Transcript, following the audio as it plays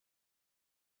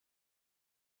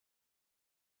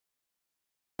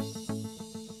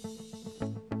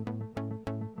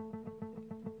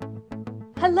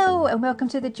Hello and welcome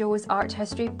to the Joe's Art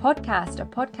History Podcast, a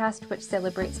podcast which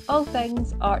celebrates all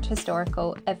things art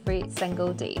historical every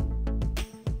single day.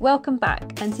 Welcome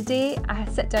back, and today I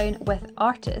sit down with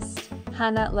artist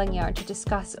Hannah Lingard to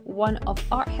discuss one of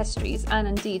art history's, and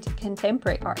indeed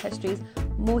contemporary art history's,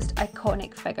 most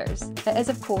iconic figures. It is,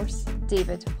 of course,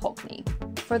 David Hockney.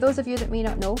 For those of you that may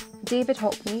not know, David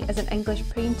Hockney is an English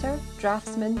painter,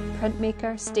 draftsman,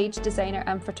 printmaker, stage designer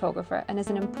and photographer, and is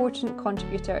an important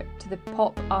contributor to the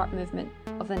pop art movement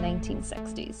of the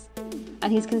 1960s.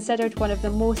 And he's considered one of the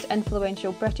most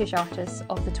influential British artists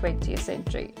of the 20th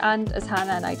century, and as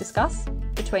Hannah and I discuss,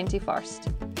 the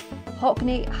 21st.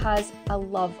 Hockney has a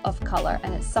love of colour,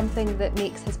 and it's something that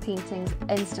makes his paintings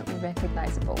instantly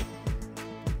recognisable.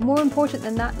 More important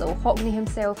than that though, Hockney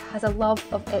himself has a love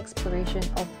of exploration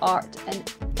of art in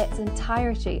its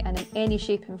entirety and in any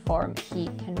shape and form he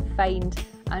can find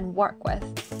and work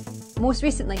with. Most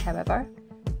recently, however,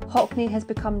 Hockney has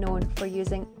become known for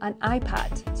using an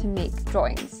iPad to make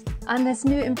drawings. And this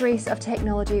new embrace of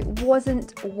technology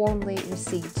wasn't warmly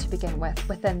received to begin with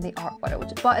within the art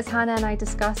world. But as Hannah and I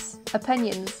discuss,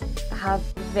 opinions have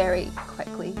very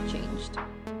quickly changed.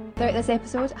 Throughout this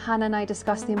episode, Hannah and I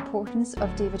discuss the importance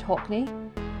of David Hockney,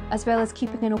 as well as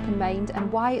keeping an open mind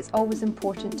and why it's always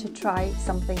important to try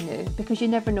something new, because you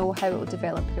never know how it will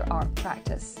develop your art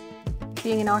practice.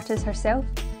 Being an artist herself,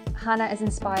 Hannah is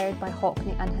inspired by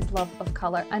Hockney and his love of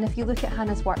colour, and if you look at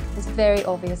Hannah's work, it's very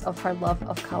obvious of her love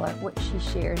of colour, which she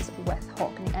shares with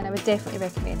Hockney, and I would definitely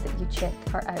recommend that you check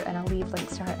her out, and I'll leave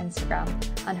links to her Instagram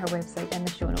and her website in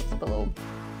the show notes below.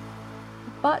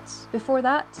 But before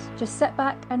that, just sit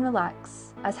back and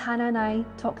relax as Hannah and I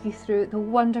talk you through the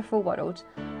wonderful world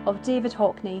of David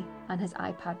Hockney and his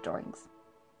iPad drawings.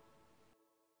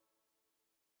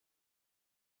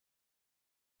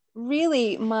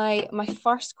 Really, my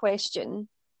first question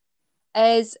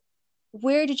is,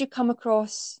 where did you come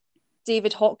across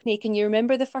David Hockney? Can you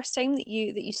remember the first time that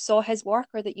you saw his work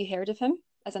or that you heard of him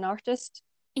as an artist?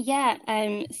 Yeah,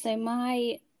 so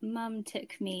my mum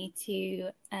took me to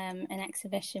an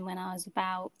exhibition when I was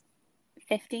about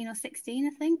 15 or 16, I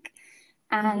think.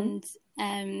 And,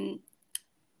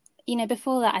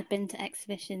 before that I'd been to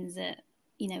exhibitions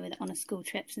on a school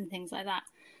trips and things like that.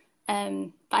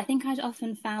 But I think I'd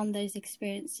often found those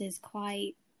experiences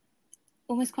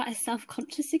almost quite a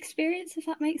self-conscious experience, if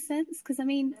that makes sense. Because,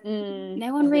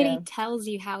 no one really tells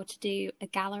you how to do a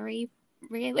gallery,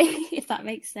 really, if that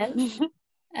makes sense.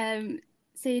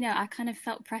 So, I kind of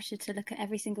felt pressure to look at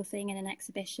every single thing in an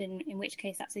exhibition, in which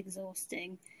case that's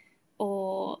exhausting,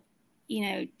 or,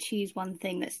 choose one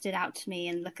thing that stood out to me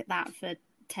and look at that for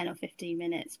 10 or 15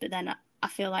 minutes. But then I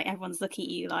feel like everyone's looking at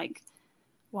you like,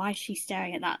 why is she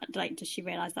staring at that? Like, does she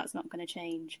realise that's not going to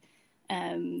change?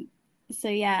 So,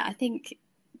 yeah, I think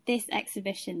this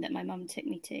exhibition that my mum took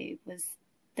me to was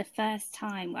the first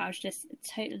time where I was just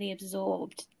totally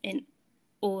absorbed in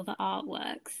all the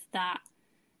artworks, that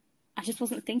I just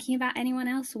wasn't thinking about anyone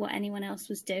else or what anyone else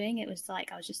was doing. It was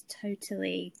like I was just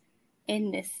totally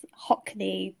in this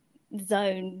Hockney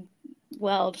zone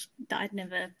world that I'd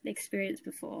never experienced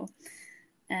before.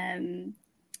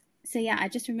 So yeah, I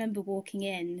just remember walking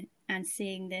in and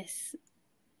seeing this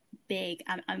big,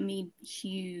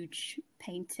 huge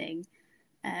painting.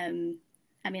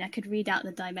 I could read out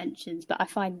the dimensions, but I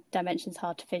find dimensions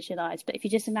hard to visualize. But if you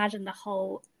just imagine the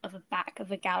whole of a back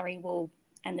of a gallery wall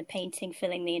and the painting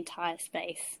filling the entire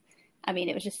space,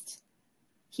 it was just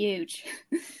huge.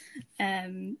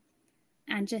 And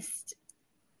just,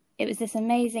 it was this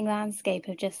amazing landscape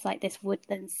of just like this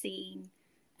woodland scene.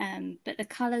 But the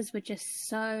colours were just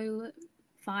so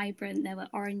vibrant. There were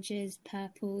oranges,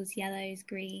 purples, yellows,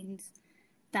 greens,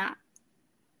 that,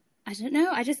 I don't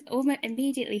know, I just almost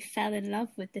immediately fell in love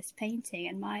with this painting.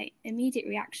 And my immediate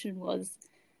reaction was,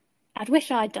 I'd wish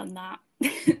I'd done that.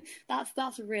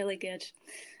 That's really good.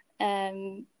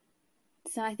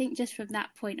 So I think just from that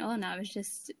point on,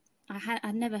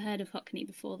 I'd never heard of Hockney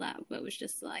before that, but was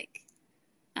just like,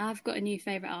 I've got a new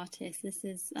favourite artist.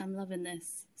 I'm loving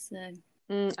this. So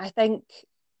I think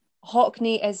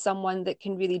Hockney is someone that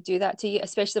can really do that to you,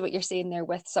 especially what you're saying there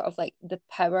with sort of like the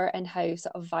power and how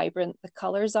sort of vibrant the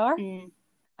colours are.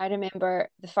 I remember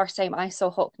the first time I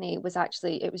saw Hockney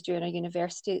it was during a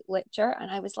university lecture, and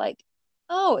I was like,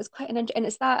 oh, it's quite and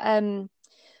it's that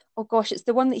it's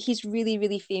the one that he's really,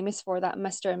 really famous for, that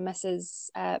Mr. and Mrs.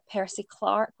 Percy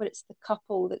Clark, where it's the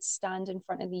couple that stand in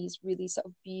front of these really sort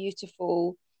of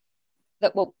beautiful,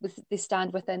 they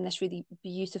stand within this really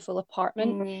beautiful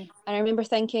apartment. And I remember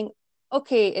thinking,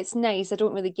 okay, it's nice, I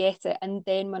don't really get it. And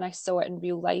then when I saw it in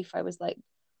real life, I was like,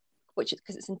 which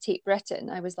because it's in tape written,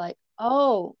 I was like,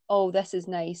 oh, this is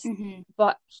nice. Mm-hmm.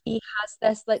 But he has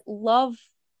this like love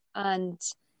and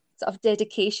sort of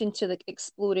dedication to like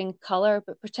exploring color,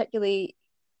 but particularly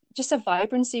just a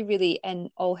vibrancy really in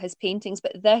all his paintings.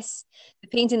 But the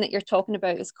painting that you're talking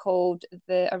about is called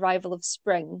The Arrival of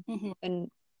Spring Mm-hmm.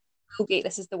 in Woldgate.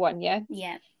 This is the one, yeah.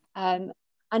 Yeah. Um,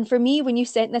 and for me, when you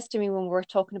sent this to me when we were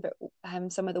talking about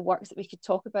some of the works that we could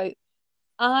talk about,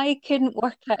 I couldn't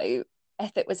work out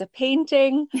if it was a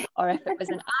painting or if it was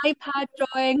an iPad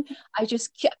drawing. Because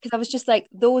I was just like,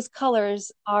 those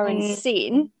colors are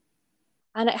insane.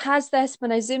 And it has this,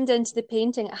 when I zoomed into the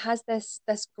painting, it has this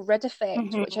grid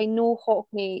effect, which I know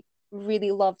Hockney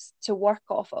really loves to work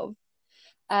off of.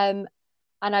 And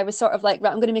I was sort of like,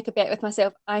 right, I'm going to make a bet with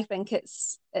myself. I think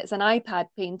it's an iPad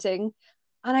painting.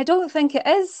 And I don't think it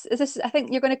is. I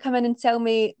think you're going to come in and tell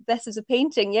me this is a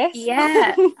painting, yes?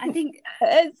 Yeah, I think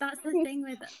it is. That's the thing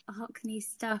with Hockney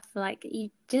stuff. Like, you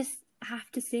just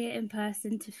have to see it in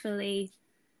person to fully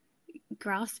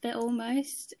grasp it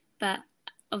almost. But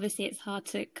obviously it's hard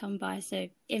to come by. So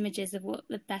images of what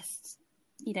the best,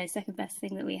 second best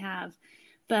thing that we have.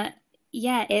 But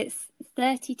yeah, it's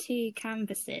 32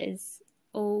 canvases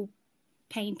all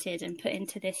painted and put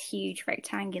into this huge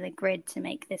rectangular grid to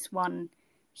make this one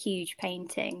huge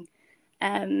painting.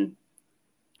 And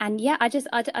yeah, I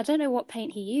don't know what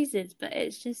paint he uses, but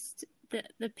it's just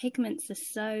the pigments are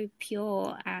so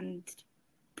pure and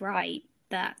bright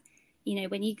that,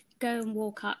 when you go and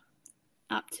walk up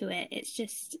to it,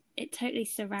 it totally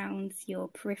surrounds your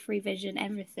periphery vision,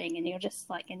 everything, and you're just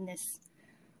like in this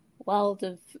world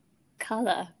of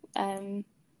colour.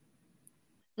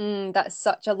 That's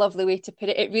such a lovely way to put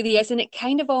it. It really is, and it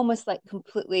kind of almost like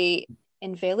completely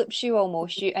envelops you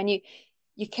almost. You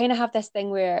kind of have this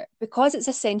thing where, because it's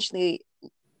essentially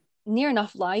near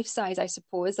enough life size, I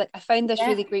suppose. Like I found this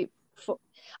really great.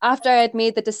 After I had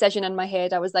made the decision in my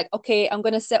head, I was like, okay, I'm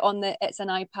going to sit on it's an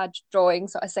iPad drawing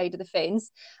sort of side of the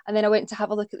fence. And then I went to have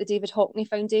a look at the David Hockney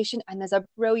Foundation, and there's a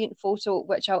brilliant photo,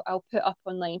 which I'll put up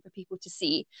online for people to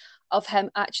see, of him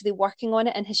actually working on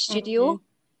it in his studio. Mm-hmm.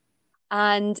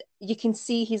 And you can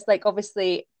see he's like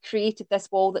obviously created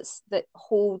this wall that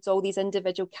holds all these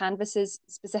individual canvases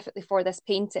specifically for this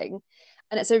painting.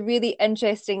 And it's a really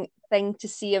interesting thing to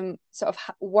see him sort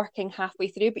of working halfway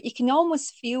through, but you can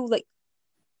almost feel like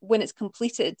when it's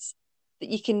completed that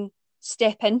you can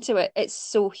step into it. It's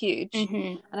so huge.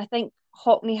 Mm-hmm. And I think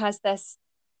Hockney has this,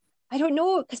 I don't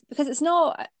know, because it's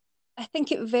not, I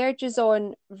think it verges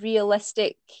on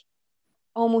realistic,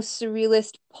 almost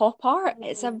surrealist pop art.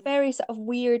 It's a very sort of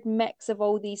weird mix of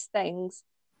all these things,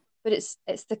 but it's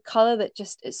the color that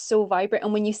just is so vibrant.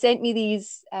 And when you sent me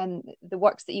these the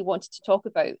works that you wanted to talk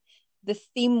about, the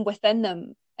theme within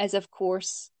them is, of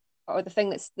course, or the thing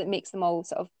that makes them all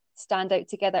sort of stand out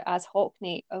together as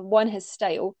Hockney, one, his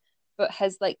style, but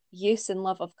his like use and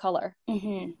love of color.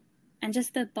 Mm-hmm. And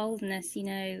just the boldness,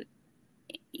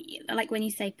 like when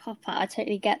you say pop art, I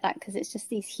totally get that, because it's just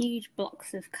these huge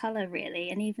blocks of color really.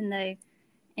 And even though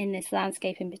in this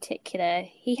landscape in particular,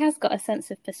 he has got a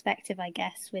sense of perspective, I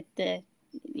guess, with the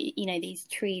these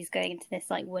trees going into this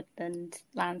like woodland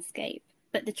landscape,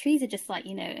 but the trees are just like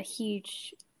a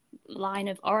huge line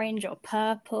of orange or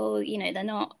purple. They're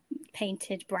not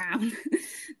painted brown.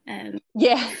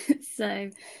 So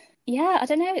yeah, I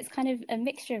don't know, it's kind of a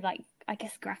mixture of like, I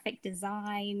guess, graphic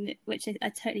design, which I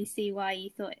totally see why you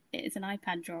thought it was an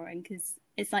iPad drawing, because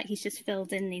it's like he's just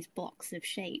filled in these blocks of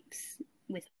shapes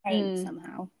with paint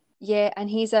somehow. Yeah, and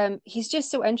he's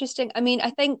just so interesting. I mean, I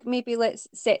think maybe let's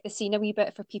set the scene a wee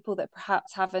bit for people that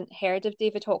perhaps haven't heard of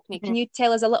David Hockney. Mm-hmm. Can you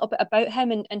tell us a little bit about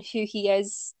him and who he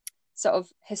is sort of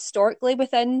historically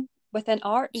within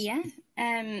art? Yeah.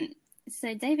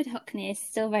 So David Hockney is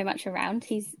still very much around.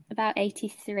 He's about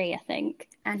 83, I think.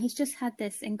 And he's just had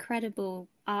this incredible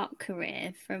art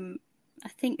career from, I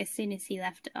think, as soon as he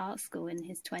left art school in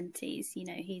his 20s.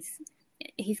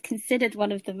 He's considered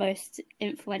one of the most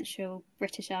influential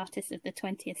British artists of the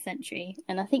 20th century.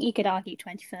 And I think you could argue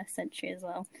 21st century as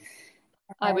well.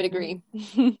 I would agree.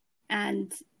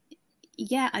 And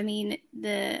yeah, I mean,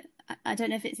 I don't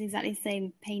know if it's exactly the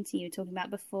same painting you were talking about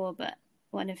before, but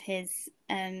one of his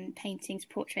paintings,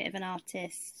 Portrait of an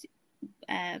Artist,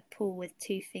 Pool with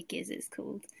Two Figures, it's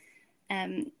called,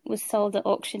 was sold at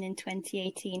auction in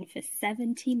 2018 for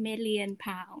 £70 million.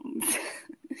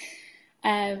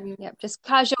 Just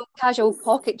casual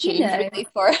pocket change really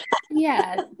for.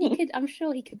 Yeah, I'm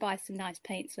sure he could buy some nice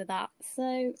paints with that.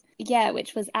 So yeah,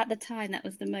 which was at the time, that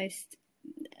was the most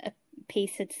a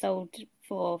piece had sold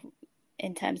for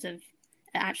in terms of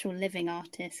an actual living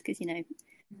artist, because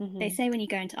They Mm-hmm. say when you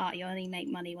go into art, you only make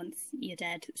money once you're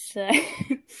dead. So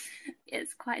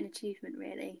it's quite an achievement,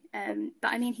 really. But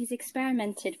I mean, he's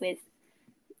experimented with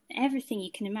everything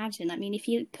you can imagine. I mean, if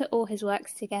you put all his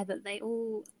works together, they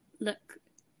all look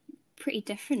pretty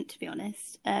different, to be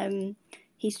honest.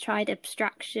 He's tried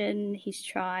abstraction, he's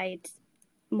tried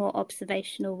more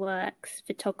observational works,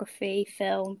 photography,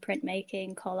 film,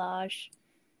 printmaking, collage,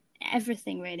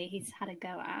 everything really he's had a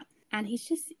go at. And he's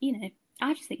just,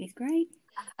 I just think he's great.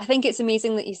 I think it's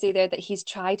amazing that you say there that he's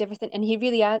tried everything, and he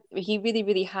really,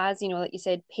 really has, like you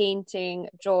said, painting,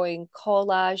 drawing,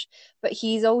 collage, but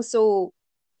he's also,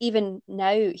 even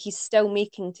now, he's still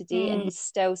making today, and Mm. he's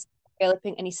still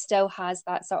developing, and he still has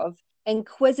that sort of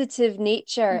inquisitive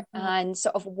nature Mm-hmm. and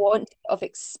sort of want of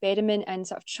experiment and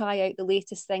sort of try out the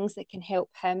latest things that can help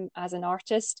him as an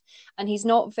artist. And he's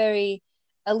not very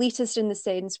elitist in the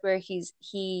sense where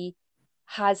he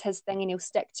has his thing and he'll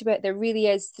stick to it. There really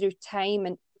is, through time,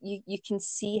 and you can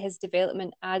see his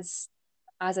development as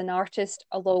an artist,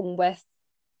 along with,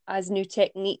 as new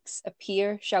techniques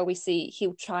appear, shall we say,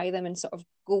 he'll try them and sort of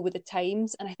go with the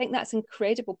times. And I think that's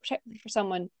incredible, particularly for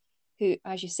someone who,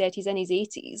 as you said, he's in his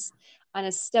 80s and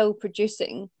is still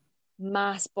producing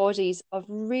mass bodies of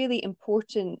really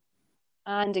important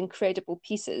and incredible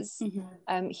pieces.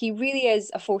 Mm-hmm. He really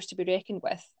is a force to be reckoned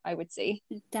with, I would say.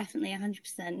 Definitely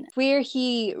 100%. Where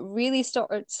he really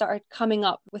started coming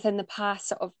up within the past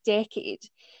sort of decade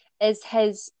is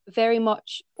his very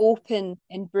much open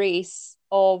embrace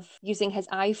of using his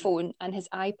iPhone and his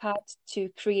iPad to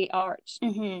create art.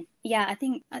 Mm-hmm. Yeah, I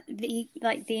think the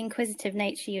inquisitive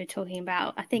nature you were talking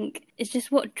about, I think is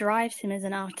just what drives him as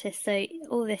an artist. So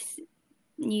all this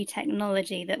new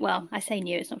technology that, well, I say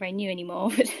new, it's not very new anymore,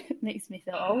 but it makes me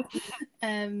feel old.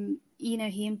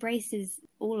 He embraces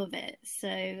all of it.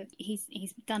 So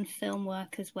he's done film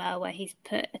work as well, where he's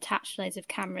attached loads of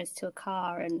cameras to a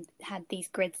car and had these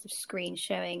grids of screen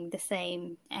showing the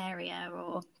same area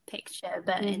or picture,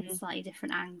 but in slightly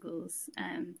different angles.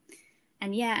 And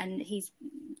he's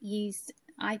used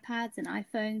iPads and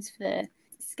iPhones for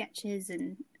sketches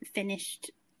and finished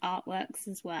artworks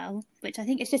as well, which I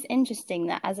think is just interesting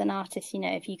that as an artist,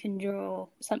 if you can draw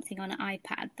something on an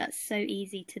iPad, that's so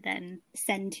easy to then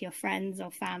send to your friends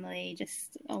or family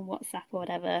just on WhatsApp or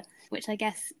whatever, which I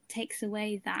guess takes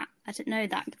away that, I don't know,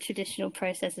 that traditional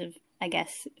process of, I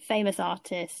guess, famous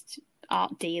artist,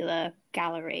 art dealer,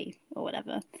 gallery or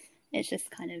whatever. It's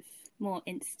just kind of more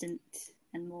instant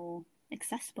and more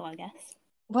accessible, I guess.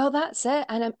 Well, that's it.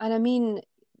 And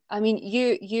I mean,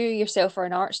 you yourself are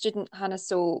an art student, Hannah,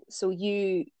 so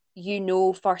you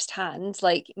know firsthand,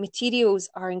 like, materials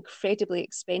are incredibly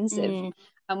expensive. Mm.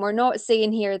 And we're not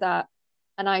saying here that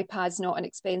an iPad's not an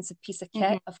expensive piece of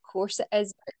Mm-hmm. kit. Of course it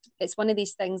is. But it's one of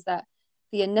these things that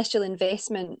the initial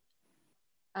investment,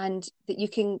 and that you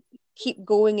can keep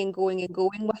going and going and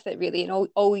going with it, really. And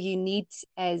all you need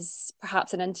is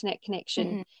perhaps an internet connection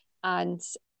Mm-hmm. and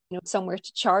somewhere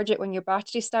to charge it when your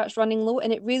battery starts running low.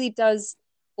 And it really does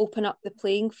open up the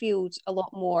playing field a lot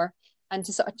more, and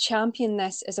to sort of champion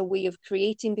this as a way of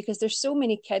creating, because there's so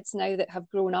many kids now that have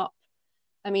grown up.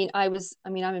 I'm in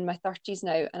my 30s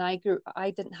now, and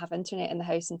I didn't have internet in the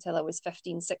house until I was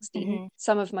 15, 16. Mm-hmm.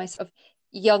 Some of my sort of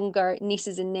younger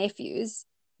nieces and nephews,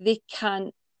 they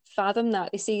can't fathom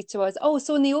that. They say to us, "Oh,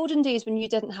 so in the olden days when you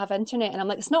didn't have internet," and I'm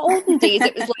like, "It's not olden days,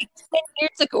 it was like 10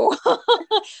 years ago."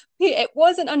 It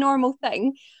wasn't a normal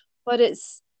thing. But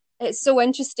it's so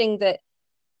interesting that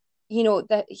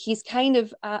that he's kind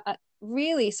of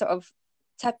really sort of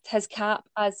tipped his cap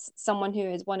as someone who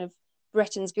is one of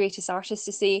Britain's greatest artists,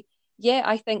 to say, yeah,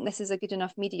 I think this is a good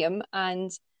enough medium,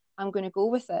 and I'm going to go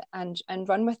with it and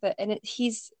run with it. And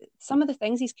he's some of the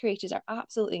things he's created are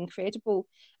absolutely incredible,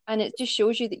 and it just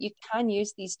shows you that you can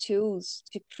use these tools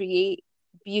to create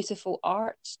beautiful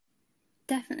art.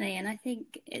 Definitely, and I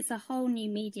think it's a whole new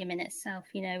medium in itself,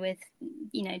 with,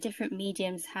 different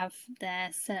mediums have their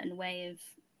certain way of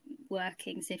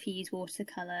working. So if you use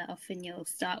watercolor, often you'll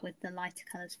start with the lighter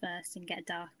colors first and get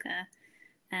darker,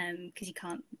 because you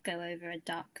can't go over a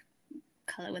dark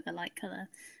color with a light color.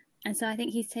 And so I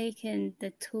think he's taken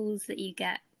the tools that you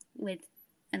get with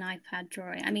an iPad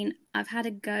drawing. I mean, I've had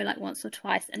a go like once or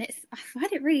twice, and I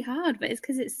find it really hard, but it's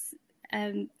because it's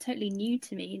totally new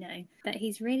to me, But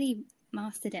he's really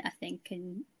mastered it, I think,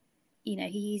 and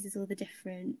he uses all the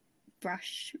different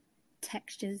brush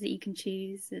textures that you can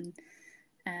choose, and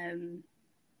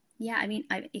yeah, I mean,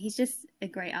 he's just a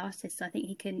great artist, so I think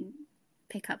he can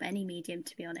pick up any medium,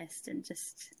 to be honest, and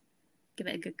just give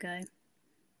it a good go.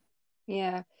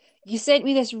 Yeah. You sent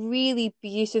me this really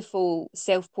beautiful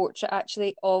self-portrait,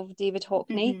 actually, of David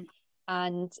Hockney, Mm-hmm.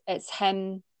 and it's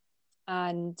him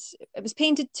and it was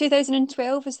painted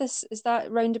 2012. Is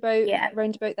that roundabout Yeah.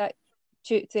 that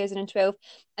 2012?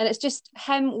 And it's just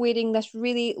him wearing this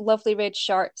really lovely red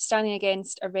shirt, standing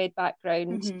against a red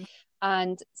background, Mm-hmm.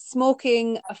 and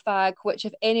smoking a fag. Which,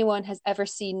 if anyone has ever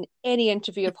seen any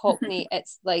interview of Hockney,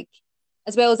 it's like,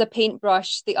 as well as a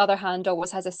paintbrush, the other hand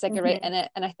always has a cigarette Mm-hmm. in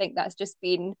it, and I think that's just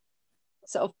been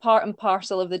sort of part and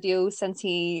parcel of the deal since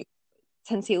he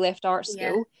left art Yeah.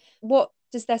 school. What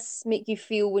does this make you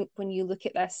feel when you look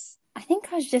at this? I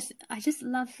think I just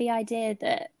love the idea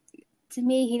that, to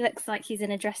me, he looks like he's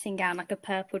in a dressing gown, like a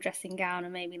purple dressing gown,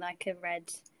 and maybe like a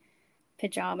red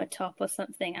pajama top or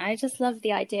something. I just love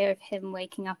the idea of him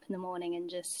waking up in the morning and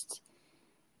just,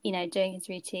 doing his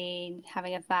routine,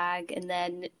 having a fag, and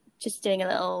then just doing a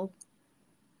little,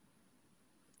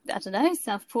 I don't know,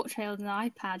 self-portrait on an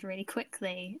iPad really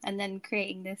quickly, and then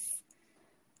creating this,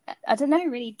 I don't know,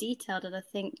 really detailed and I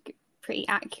think pretty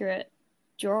accurate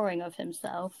drawing of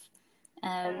himself.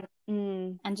 And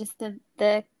just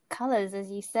the colours, as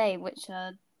you say, which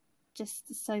are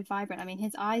just so vibrant. I mean,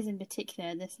 his eyes in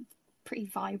particular, this pretty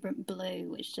vibrant blue,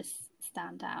 which just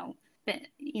stand out. But,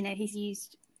 he's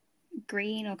used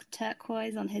green or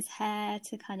turquoise on his hair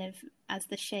to kind of, as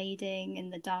the shading in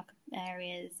the dark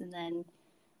areas. And then,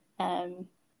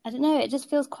 I don't know, it just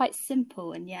feels quite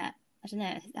simple. And yet, I don't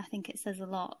know, I think it says a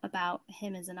lot about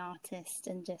him as an artist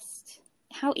and just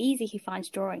how easy he finds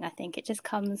drawing. I think it just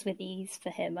comes with ease for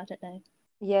him. I don't know.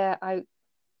 Yeah,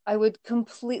 I would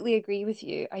completely agree with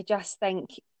you. I just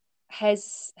think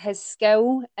his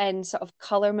skill in sort of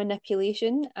color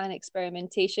manipulation and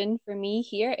experimentation for me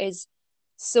here is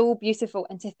so beautiful,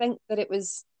 and to think that it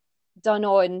was done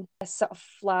on a sort of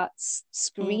flat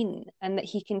screen and that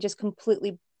he can just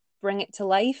completely bring it to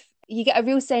life. You get a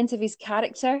real sense of his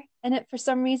character in it for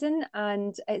some reason,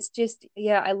 and it's just,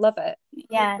 yeah, I love it.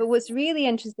 Yeah. But what's really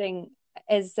interesting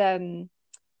is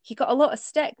he got a lot of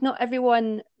stick. Not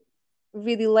everyone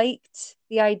really liked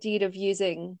the idea of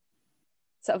using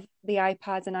sort of the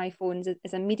iPads and iPhones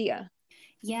as a media.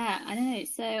 Yeah, I know.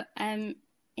 So,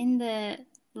 in the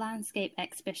landscape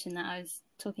exhibition that I was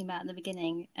talking about at the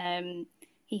beginning,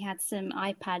 he had some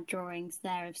iPad drawings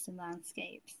there of some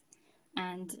landscapes,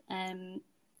 and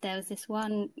there was this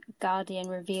one Guardian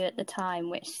review at the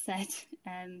time which said,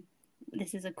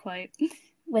 this is a quote: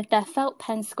 "With their felt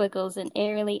pen squiggles and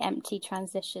eerily empty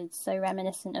transitions so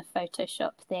reminiscent of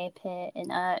Photoshop, they appear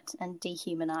inert and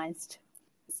dehumanized."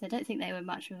 So I don't think they were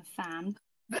much of a fan.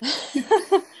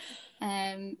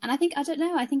 And I don't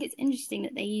know, I think it's interesting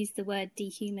that they use the word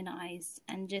dehumanized,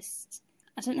 and just,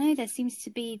 I don't know, there seems to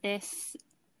be this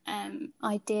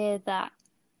idea that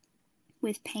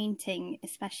with painting,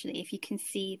 especially if you can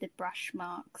see the brush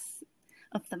marks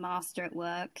of the master at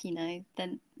work,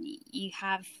 then you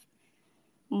have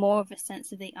more of a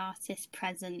sense of the artist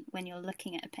present when you're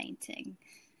looking at a painting.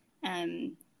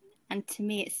 And to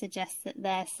me, it suggests that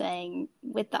they're saying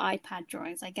with the iPad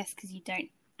drawings, I guess, because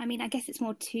I guess it's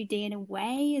more 2D in a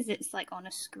way, as it's like on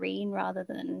a screen rather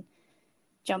than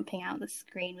jumping out the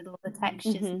screen with all the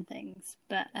textures and things.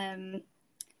 But,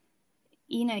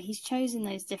 he's chosen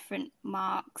those different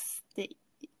marks that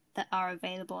are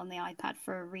available on the iPad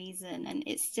for a reason. And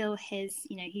it's still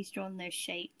he's drawn those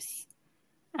shapes.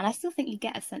 And I still think you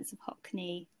get a sense of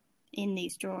Hockney in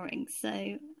these drawings. So,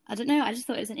 I don't know, I just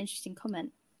thought it was an interesting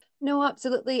comment. No,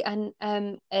 absolutely. And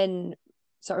in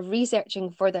sort of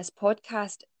researching for this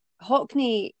podcast,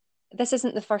 Hockney, this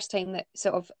isn't the first time that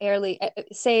sort of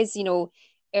it says,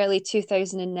 early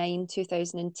 2009,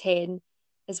 2010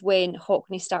 is when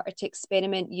Hockney started to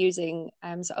experiment using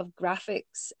sort of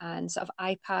graphics and sort of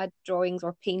iPad drawings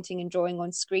or painting and drawing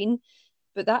on screen.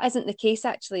 But that isn't the case,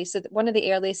 actually. So one of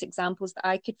the earliest examples that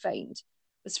I could find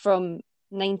was from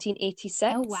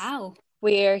 1986. Oh, wow.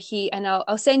 Where and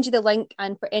I'll send you the link,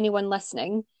 and for anyone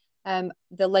listening,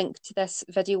 the link to this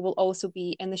video will also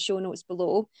be in the show notes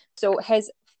below. So his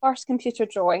first computer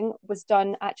drawing was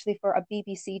done actually for a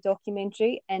BBC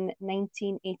documentary in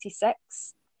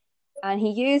 1986, and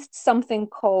he used something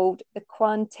called the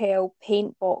Quantel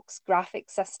Paintbox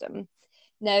graphic system.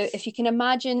 Now, if you can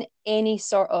imagine any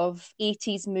sort of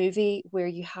 80s movie where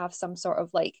you have some sort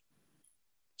of like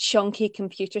chunky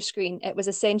computer screen, it was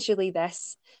essentially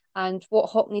this. And what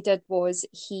Hockney did was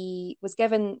he was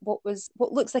given what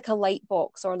looks like a light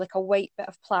box or like a white bit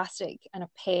of plastic and a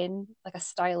pen, like a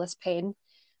stylus pen,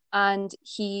 and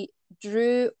he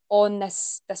drew on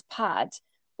this pad,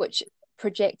 which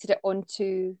projected it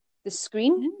onto the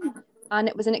screen. And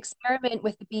it was an experiment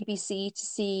with the BBC to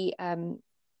see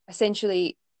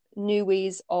essentially new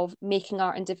ways of making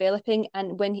art and developing.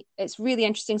 And it's really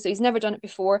interesting. So he's never done it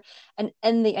before. And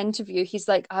in the interview, he's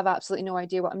like, I have absolutely no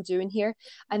idea what I'm doing here.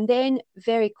 And then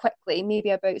very quickly, maybe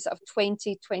about sort of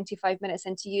 20-25 minutes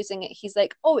into using it, he's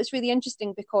like, oh, it's really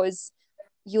interesting because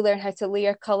you learn how to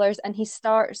layer colors. And he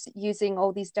starts using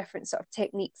all these different sort of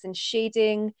techniques and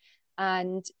shading,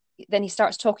 and then he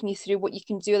starts talking you through what you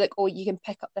can do, like, oh, you can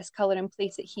pick up this color and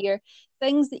place it here,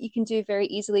 things that you can do very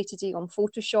easily today on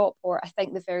Photoshop. Or I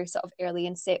think the very sort of early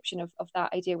inception of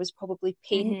that idea was probably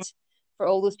paint, for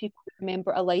all those people who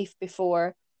remember a life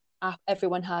before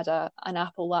everyone had an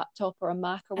Apple laptop or a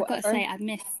Mac or whatever. I've got to say, I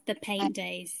miss the paint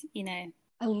days, you know.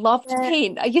 I loved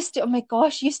paint. I used to, oh my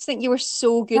gosh, I used to think you were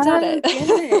so good at it.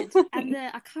 Good. And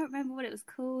I can't remember what it was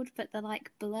called, but the like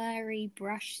blurry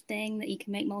brush thing that you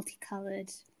can make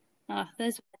multicolored. Oh,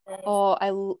 those were those.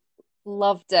 Oh,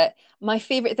 loved it. My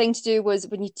favorite thing to do was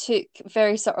when you took,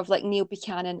 very sort of like Neil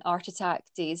Buchanan Art Attack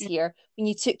days here, when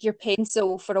you took your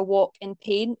pencil for a walk in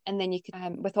paint, and then you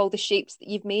could, with all the shapes that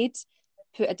you've made,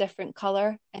 put a different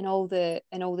color in all the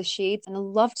shades. And I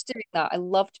loved doing that. I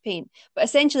loved paint. But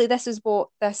essentially, this is what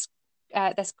this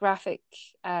graphic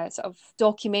sort of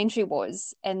documentary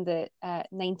was in the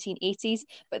 1980s.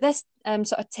 But this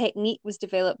sort of technique was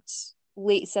developed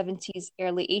late 70s,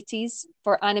 early 80s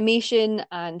for animation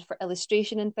and for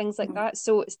illustration and things like that.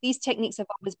 So these techniques have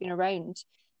always been around.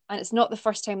 And it's not the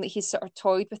first time that he's sort of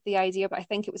toyed with the idea, but I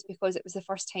think it was because it was the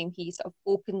first time he sort of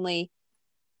openly,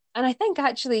 and I think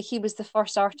actually he was the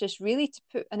first artist really to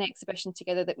put an exhibition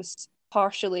together that was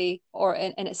partially or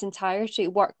in its entirety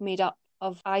work made up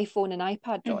of iPhone and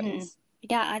iPad drawings.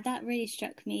 Yeah, that really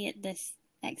struck me at this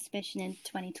exhibition in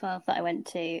 2012 that I went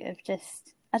to, of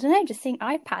just, I don't know, just seeing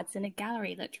iPads in a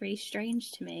gallery looked really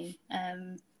strange to me,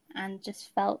 and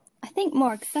just felt, I think,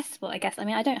 more accessible, I guess. I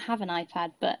mean, I don't have an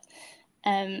iPad, but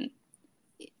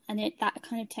that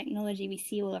kind of technology we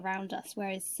see all around us,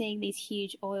 whereas seeing these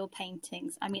huge oil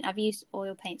paintings, I mean, I've used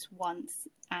oil paints once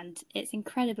and it's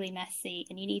incredibly messy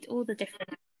and you need all the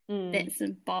different bits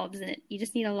and bobs, and you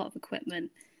just need a lot of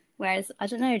equipment. Whereas, I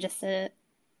don't know, just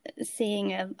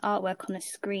seeing an artwork on a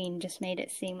screen just made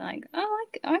it seem like, oh,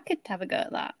 I could have a go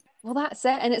at that. Well, that's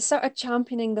it. And it's sort of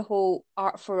championing the whole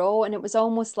art for all. And it was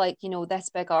almost like, this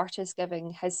big artist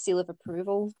giving his seal of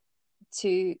approval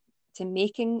to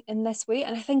making in this way.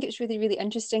 And I think it's really, really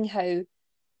interesting how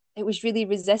it was really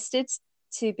resisted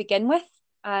to begin with.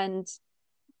 And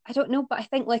I don't know, but I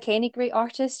think like any great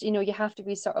artist, you have to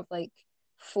be sort of like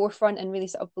forefront and really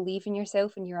sort of believe in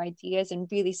yourself and your ideas and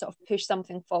really sort of push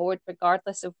something forward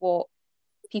regardless of what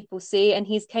people say. And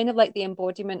he's kind of like the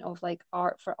embodiment of like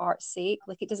art for art's sake.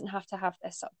 Like, it doesn't have to have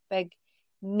this sort of big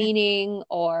meaning,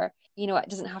 or it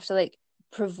doesn't have to like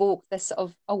provoke this sort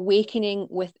of awakening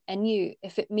within you.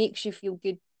 If it makes you feel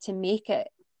good to make it,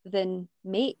 then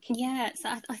make. Yeah, so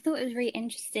I thought it was really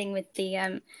interesting with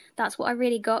the that's what I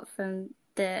really got from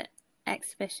the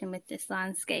exhibition with this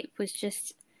landscape, was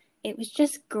just, it was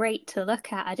just great to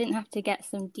look at. I didn't have to get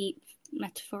some deep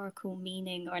metaphorical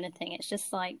meaning or anything. It's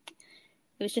just like,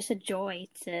 it was just a joy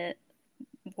to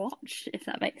watch, if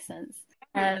that makes sense.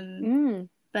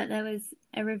 But there was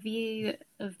a review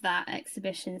of that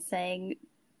exhibition saying,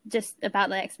 just about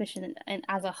the exhibition and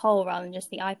as a whole, rather than just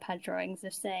the iPad drawings,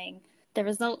 of saying, the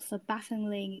results are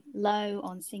bafflingly low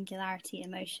on singularity,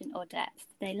 emotion, or depth.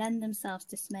 They lend themselves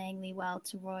dismayingly well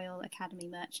to Royal Academy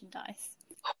merchandise.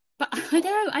 But I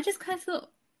know, I just kind of thought,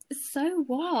 so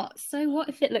what? So what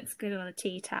if it looks good on a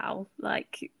tea towel?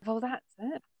 Like, well, that's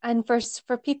it. And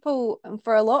for people,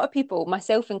 for a lot of people,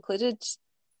 myself included,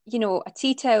 a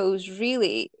tea towel is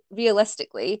really,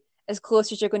 realistically, as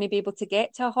close as you're going to be able to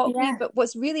get to a Hockney. Yeah. But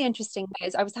what's really interesting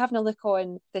is I was having a look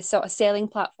on the sort of selling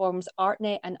platforms,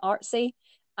 Artnet and Artsy,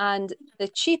 and the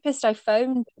cheapest I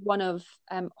found, one of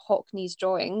Hockney's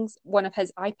drawings, one of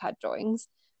his iPad drawings,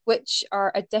 which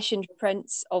are editioned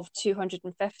prints of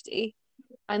 250,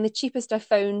 and the cheapest I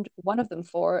found one of them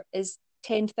for is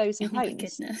 £10,000. Oh my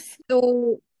goodness.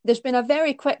 So there's been a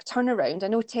very quick turnaround. I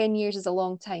know 10 years is a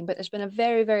long time, but there's been a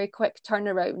very, very quick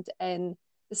turnaround in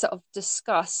the sort of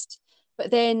disgust. But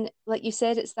then, like you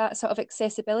said, it's that sort of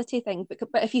accessibility thing.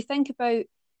 But if you think about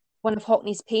one of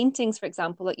Hockney's paintings, for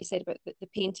example, like you said about the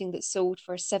painting that sold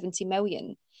for 70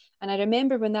 million. And I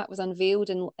remember when that was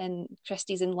unveiled in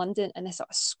Christie's in London, and this sort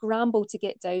of scramble to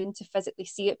get down to physically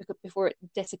see it before it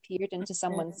disappeared into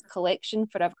someone's collection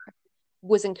forever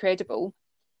was incredible.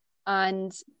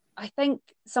 And I think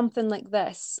something like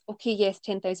this, okay, yes,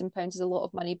 £10,000 is a lot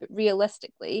of money, but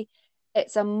realistically,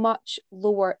 it's a much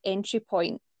lower entry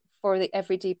point for the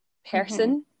everyday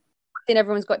person. Saying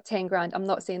everyone's got 10 grand, I'm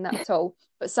not saying that at all.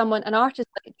 But an artist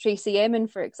like Tracy Emin,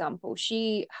 for example,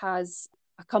 she has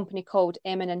a company called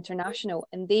Emin International,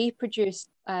 and they produce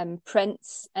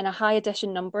prints in a high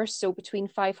edition number, so between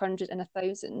 500 and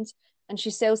 1,000, and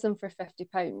she sells them for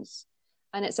 £50.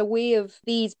 And it's a way of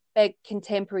these big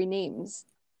contemporary names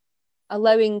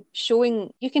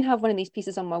showing, you can have one of these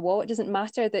pieces on my wall. It doesn't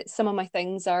matter that some of my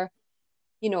things are,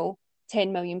 you know,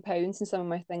 £10 million and some of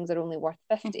my things are only worth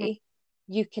 50.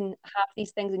 You can have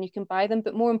these things and you can buy them.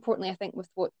 But more importantly, I think with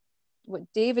what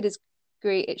David is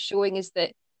great at showing is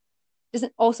that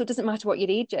doesn't matter what your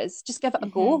age is, just give it a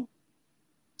go.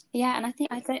 Yeah, and I think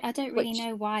I don't really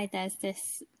know why there's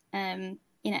this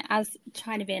as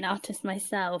trying to be an artist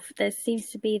myself, there seems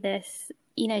to be this,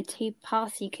 two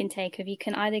paths you can take. You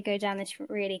can either go down this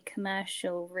really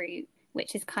commercial route,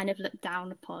 which is kind of looked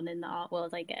down upon in the art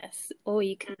world, I guess, or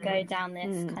you can go down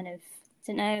this kind of, I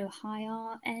don't know, high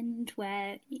art end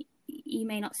where you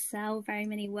may not sell very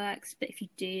many works, but if you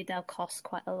do, they'll cost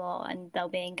quite a lot and they'll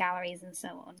be in galleries and so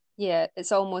on. Yeah,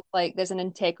 it's almost like there's an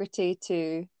integrity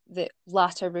to the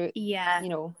latter route. Yeah.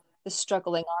 The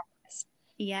struggling artist.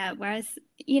 Yeah, whereas,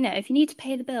 if you need to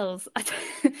pay the bills,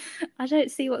 I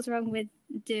don't see what's wrong with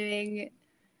doing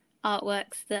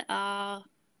artworks that are,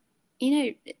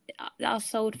 are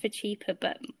sold for cheaper,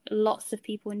 but lots of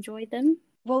people enjoy them.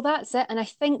 Well, that's it. And I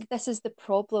think this is the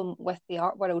problem with the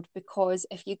art world, because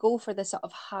if you go for the sort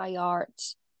of high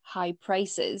art, high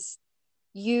prices,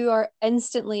 you are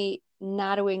instantly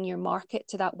narrowing your market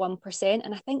to that 1%.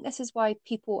 And I think this is why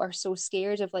people are so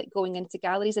scared of like going into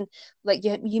galleries. And like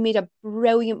you made a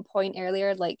brilliant point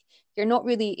earlier, like you're not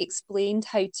really explained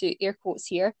how to, air quotes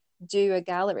here, do a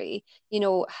gallery,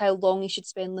 how long you should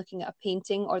spend looking at a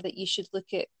painting, or that you should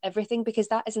look at everything, because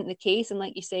that isn't the case. And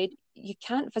like you said, you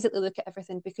can't physically look at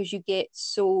everything because you get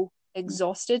so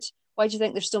exhausted. Why do you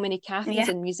think there's so many cafes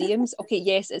and museums? Okay,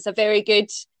 yes, it's a very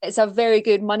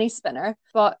good money spinner,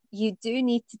 but you do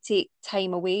need to take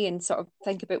time away and sort of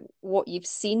think about what you've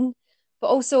seen. But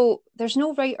also, there's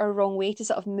no right or wrong way to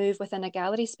sort of move within a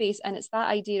gallery space. And it's that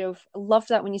idea of, I love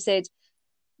that when you said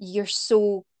you're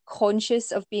so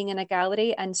conscious of being in a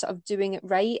gallery and sort of doing it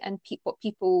right, and what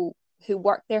people who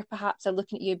work there perhaps are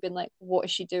looking at you and being like, what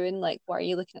is she doing? Like, why are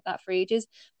you looking at that for ages?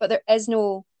 But there is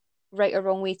no right or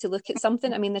wrong way to look at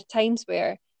something. I mean, there are times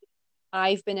where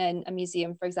I've been in a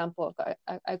museum, for example. I've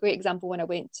got a great example when I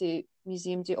went to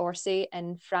Museum d'Orsay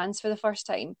in France for the first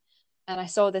time, and I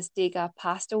saw this Degas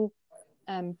pastel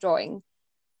drawing,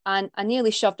 and I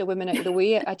nearly shoved a woman out of the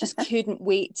way. I just couldn't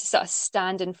wait to sort of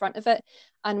stand in front of it.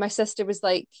 And my sister was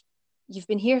like, you've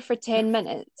been here for 10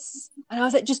 minutes. And I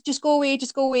was like, just go away,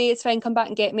 it's fine, come back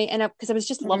and get me. And because I was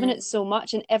just loving it so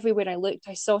much, and everywhere I looked,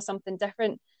 I saw something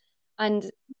different. And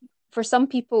for some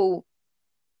people,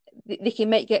 they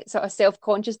might get sort of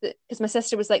self-conscious, that because my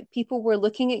sister was like, people were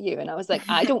looking at you, and I was like,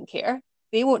 I don't care,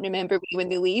 they won't remember me when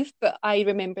they leave, but I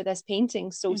remember this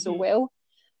painting so well.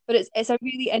 But it's a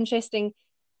really interesting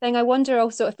thing. I wonder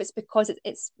also if it's because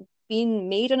it's being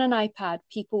made on an iPad,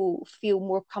 people feel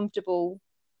more comfortable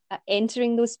at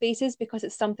entering those spaces because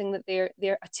it's something that they're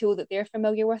a tool that they're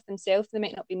familiar with themselves. They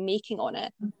might not be making on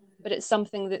it, but it's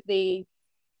something that they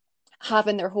have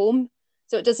in their home,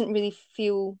 so it doesn't really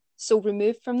feel so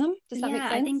removed from them. Does that make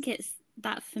sense? I think it's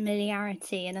that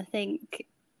familiarity, and I think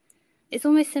it's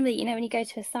almost similar, when you go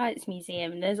to a science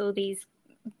museum, there's all these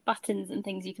buttons and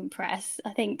things you can press.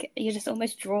 I think you're just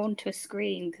almost drawn to a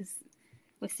screen because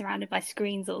we're surrounded by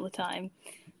screens all the time,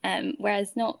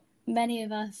 whereas not many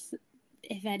of us,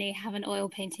 if any, have an oil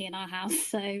painting in our house.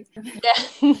 So I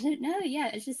don't know.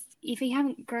 It's just, if you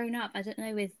haven't grown up, I don't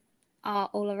know, with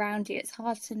art all around you, it's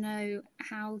hard to know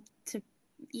how to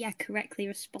correctly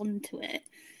respond to it,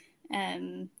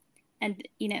 and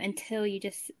until you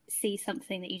just see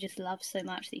something that you just love so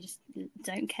much that you just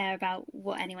don't care about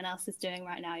what anyone else is doing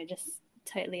right now, you're just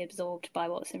totally absorbed by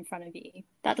what's in front of you.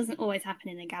 That doesn't always happen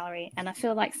in a gallery, and I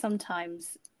feel like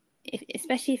sometimes,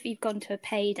 especially if you've gone to a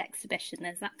paid exhibition,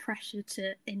 there's that pressure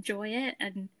to enjoy it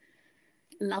and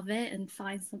love it and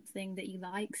find something that you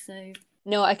like. So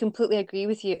no, I completely agree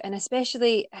with you. And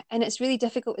especially, and it's really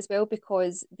difficult as well,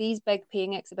 because these big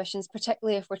paying exhibitions,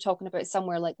 particularly if we're talking about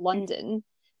somewhere like London,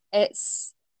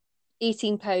 it's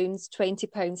 £18,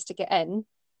 £20 to get in.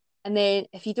 And then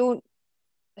if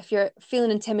you're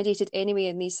feeling intimidated anyway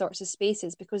in these sorts of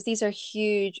spaces, because these are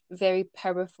huge, very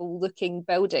powerful looking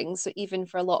buildings. So even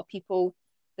for a lot of people,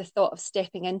 the thought of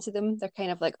stepping into them, they're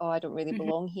kind of like, oh, I don't really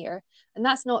belong here. And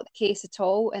that's not the case at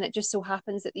all. And it just so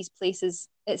happens that these places,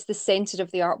 it's the centre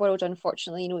of the art world,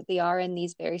 unfortunately. They are in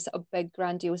these very sort of big,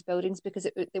 grandiose buildings because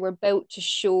they were built to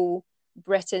show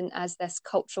Britain as this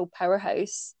cultural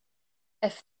powerhouse.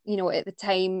 If, at the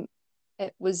time,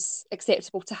 it was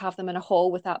acceptable to have them in a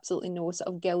hall with absolutely no sort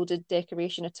of gilded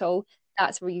decoration at all,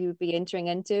 that's where you would be entering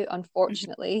into,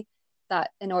 unfortunately, that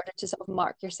in order to sort of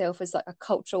mark yourself as like a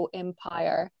cultural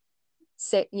empire,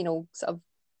 set, you know, sort of,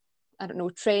 I don't know,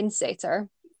 trendsetter,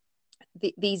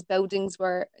 these buildings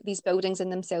in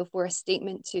themselves were a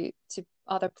statement to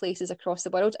other places across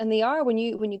the world, and they are. When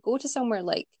you go to somewhere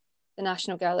like the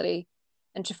National Gallery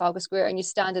in Trafalgar Square and you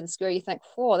stand in the square, you think,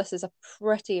 "Whoa, this is a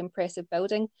pretty impressive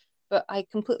building." But I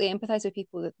completely empathize with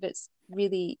people that it's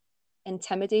really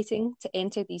intimidating to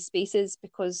enter these spaces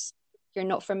because you're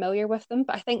not familiar with them.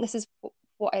 But I think this is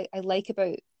what I like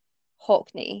about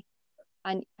Hockney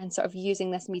and sort of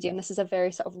using this medium. This is a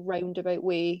very sort of roundabout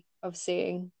way of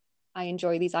saying I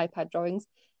enjoy these iPad drawings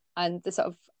and the sort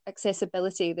of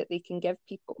accessibility that they can give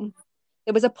people.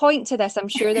 There was a point to this, I'm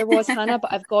sure there was, Hannah,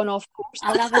 but I've gone off course.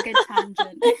 I love a good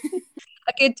tangent.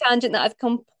 A good tangent that I've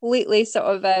completely sort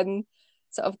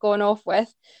of gone off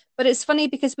with. But it's funny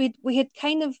because we had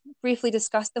kind of briefly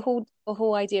discussed the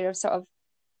whole idea of sort of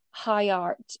high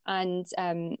art, and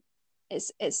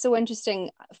it's so interesting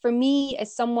for me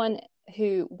as someone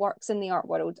who works in the art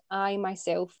world. I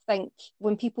myself think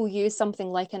when people use something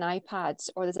like an iPad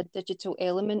or there's a digital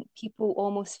element, people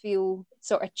almost feel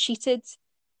sort of cheated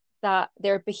that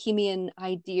their bohemian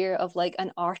idea of like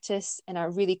an artist in a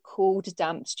really cold,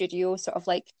 damp studio, sort of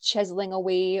like chiseling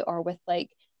away or with like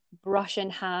brush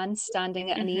in hand,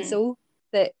 standing at an easel,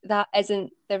 that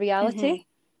isn't the reality.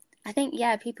 I think,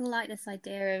 yeah, people like this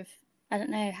idea of, I don't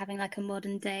know, having like a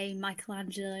modern day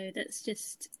Michelangelo that's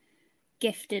just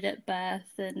gifted at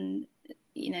birth and,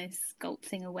 you know,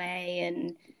 sculpting away,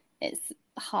 and it's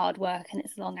hard work and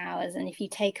it's long hours. And if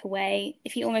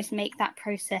you almost make that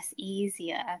process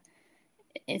easier,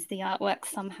 is the artwork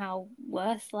somehow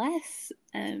worth less?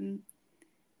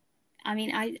 I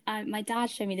mean, my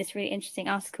dad showed me this really interesting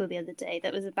article the other day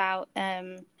that was about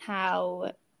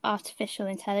how artificial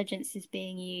intelligence is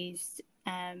being used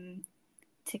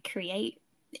to create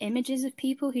images of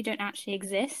people who don't actually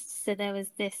exist. So there was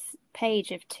this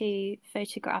page of 2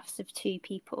 photographs of 2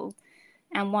 people,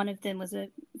 and one of them was a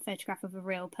photograph of a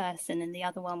real person, and the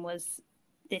other one was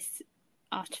this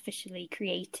artificially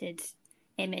created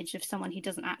image of someone who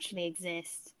doesn't actually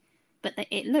exist. But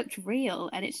it looked real,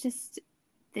 and it's just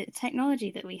the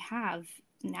technology that we have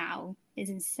now is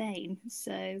insane.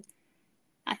 So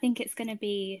I think it's going to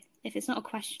be, if it's not a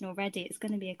question already, it's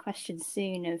going to be a question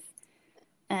soon of,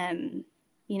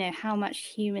 you know, how much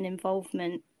human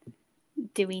involvement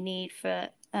do we need for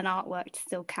an artwork to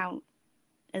still count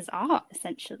as art,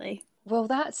 essentially? Well,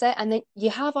 that's it. And then you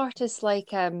have artists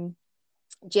like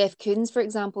Jeff Koons, for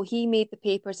example. He made the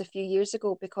papers a few years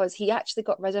ago because he actually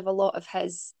got rid of a lot of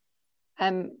his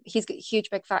he's got huge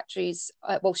big factories,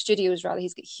 studios rather.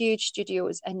 He's got huge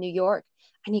studios in New York,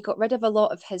 and he got rid of a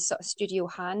lot of his sort of studio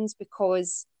hands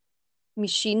because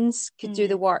machines could do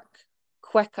the work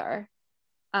quicker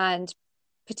and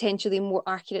potentially more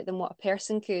accurate than what a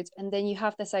person could. And then you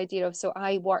have this idea of, so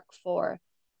I work for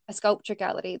a sculpture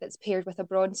gallery that's paired with a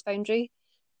bronze foundry,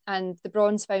 and the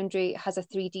bronze foundry has a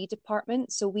 3D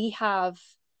department. So we have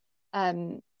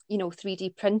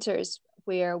 3D printers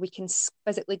where we can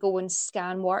physically go and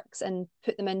scan works and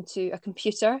put them into a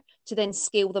computer to then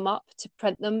scale them up to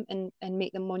print them and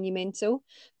make them monumental.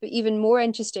 But even more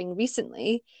interesting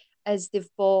recently is they've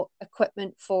bought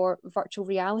equipment for virtual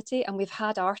reality, and we've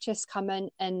had artists come in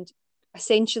and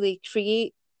essentially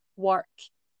create work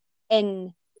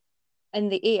in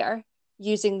the air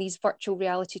using these virtual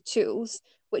reality tools,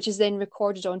 which is then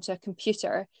recorded onto a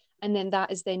computer, and then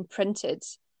that is then printed.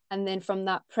 And then from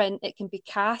that print, it can be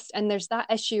cast. And there's that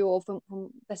issue of,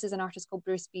 this is an artist called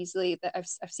Bruce Beasley that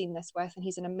I've seen this with, and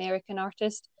he's an American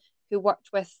artist who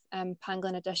worked with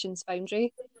Pangolin Editions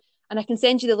Foundry. And I can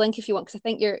send you the link if you want, because I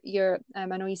think I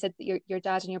know you said that your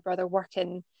dad and your brother work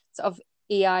in sort of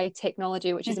AI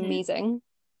technology, which is amazing.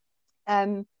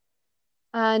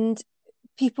 And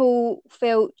people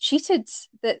felt cheated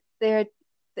that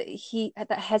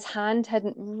his hand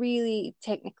hadn't really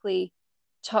technically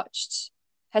touched,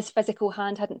 his physical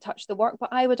hand hadn't touched the work. But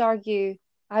I would argue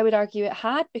it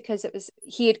had, because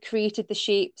he had created the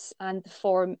shapes and the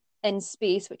form in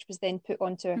space, which was then put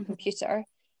onto a computer.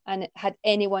 And had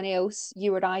anyone else,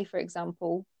 you or I, for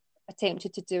example,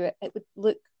 attempted to do it, it would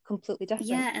look completely different.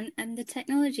 Yeah, and the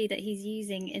technology that he's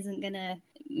using isn't going to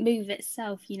move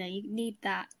itself. You know, you need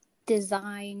that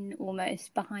design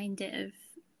almost behind it,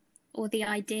 or the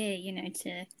idea, you know,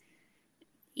 to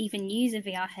even use a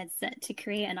VR headset to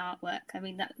create an artwork. I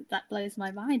mean, that blows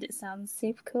my mind. It sounds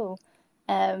super cool.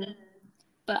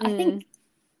 But I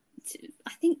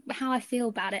think how I feel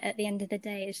about it at the end of the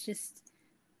day is just,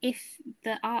 if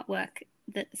the artwork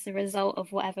that's a result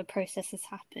of whatever process has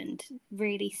happened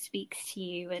really speaks to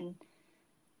you. And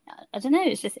I don't know,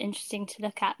 it's just interesting to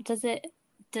look at. Does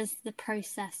the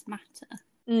process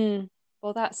matter?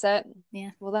 Well, that's it.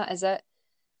 Yeah. Well, that is it.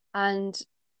 And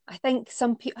I think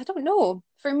some people, I don't know.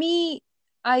 For me,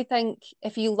 I think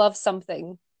if you love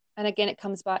something, and again, it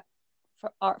comes back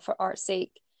for art's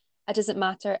sake, it doesn't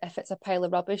matter if it's a pile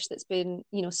of rubbish that's been,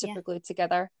 Yeah. super glued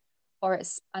together, or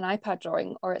it's an iPad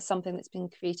drawing, or it's something that's been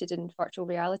created in virtual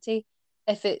reality.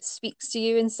 If it speaks to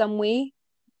you in some way,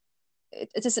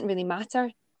 it doesn't really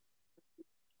matter,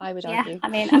 I would Yeah, argue. I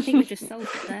mean, I think we just solved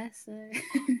it there. So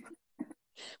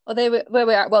Well, where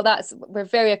we are. Well, we're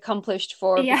very accomplished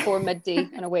for yeah. before midday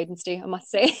on a Wednesday, I must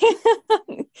say.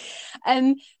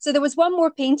 So there was one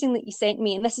more painting that you sent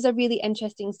me, and this is a really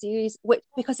interesting series,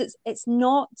 because it's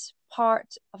not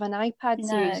part of an iPad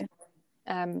series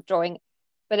No. drawing,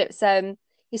 but it's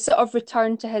he sort of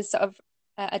returned to his sort of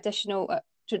additional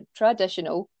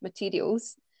traditional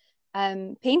materials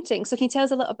painting. So can you tell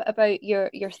us a little bit about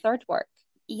your third work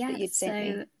that Yeah, you'd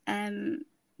sent me? so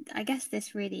I guess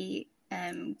this really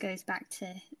goes back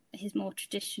to his more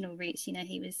traditional roots. You know,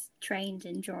 he was trained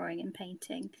in drawing and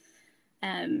painting.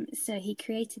 So he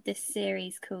created this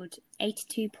series called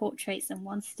 82 Portraits and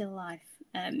One Still Life,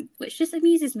 which just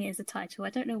amuses me as a title. I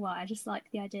don't know why. I just like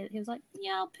the idea that he was like,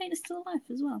 yeah, I'll paint a still life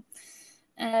as well.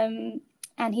 And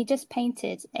he just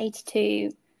painted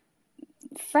 82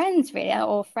 friends, really,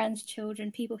 or friends'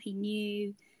 children, people he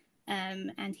knew,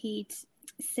 and he'd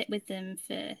sit with them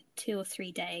for 2 or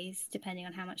 3 days, depending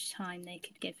on how much time they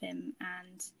could give him,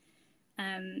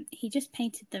 and he just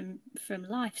painted them from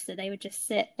life. So they would just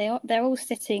sit. They're all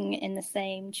sitting in the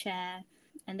same chair,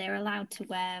 and they're allowed to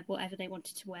wear whatever they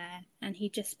wanted to wear, and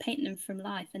he'd just paint them from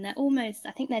life. And they're almost,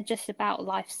 I think they're just about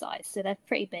life size, so they're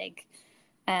pretty big.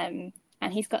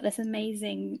 And he's got this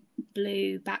amazing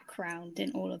blue background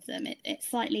in all of them. It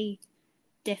slightly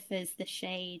differs the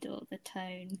shade or the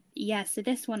tone. Yeah, so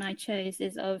this one I chose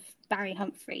is of Barry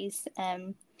Humphries, who,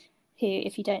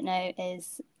 if you don't know,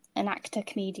 is an actor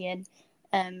comedian,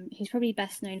 who's probably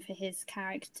best known for his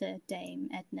character Dame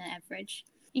Edna Everage.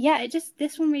 Yeah,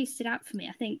 this one really stood out for me.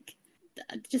 I think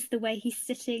just the way he's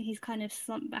sitting, he's kind of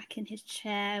slumped back in his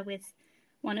chair with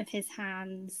one of his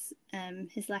hands,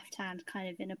 his left hand kind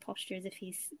of in a posture as if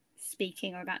he's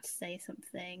speaking or about to say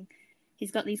something.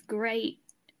 He's got these great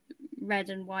red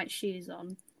and white shoes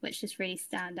on, which just really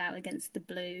stand out against the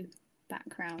blue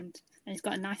background. And he's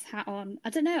got a nice hat on. I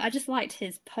don't know, I just liked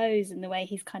his pose and the way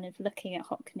he's kind of looking at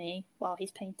Hockney while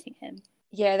he's painting him.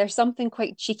 Yeah, there's something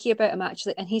quite cheeky about him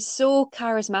actually, and he's so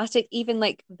charismatic, even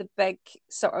like the big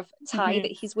sort of tie Mm-hmm.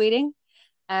 that he's wearing.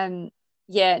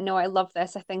 Yeah, no, I love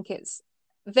this. I think it's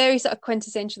very sort of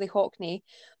quintessentially Hockney.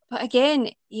 But again,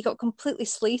 he got completely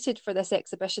slated for this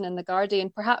exhibition in the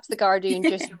Guardian. Perhaps the Guardian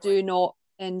just do not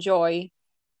enjoy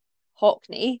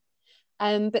Hockney.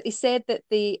 But they said that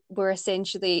they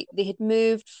had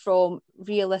moved from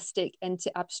realistic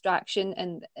into abstraction.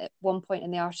 And at one point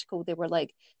in the article, they were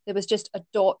like, there was just a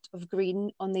dot of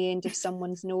green on the end of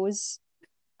someone's nose.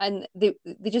 And they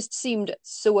just seemed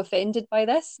so offended by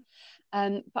this.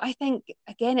 But I think,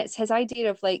 again, it's his idea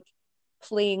of like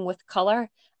playing with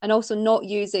colour and also not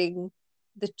using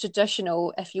the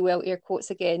traditional, if you will, air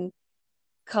quotes again,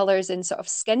 colours in sort of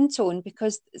skin tone,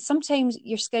 because sometimes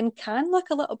your skin can look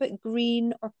a little bit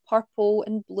green or purple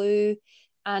and blue,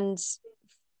 and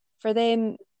for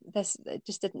them this it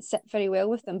just didn't sit very well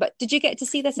with them. But did you get to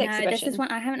see this No, this is exhibition?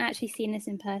 one I haven't actually seen this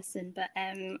in person, but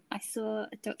I saw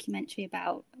a documentary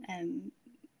about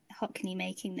Hockney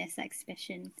making this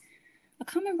exhibition. I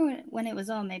can't remember when it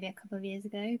was on, maybe a couple of years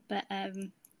ago, but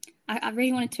I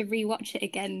really wanted to rewatch it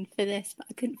again for this, but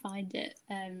I couldn't find it.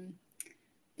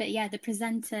 But yeah, the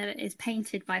presenter is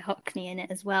painted by Hockney in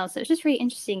it as well. So it's just really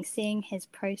interesting seeing his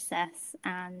process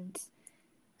and,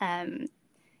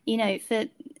 for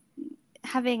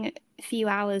having a few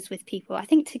hours with people. I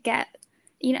think to get,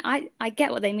 I get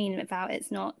what they mean about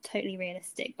it's not totally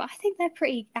realistic, but I think they're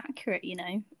pretty accurate,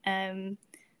 and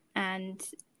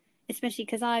especially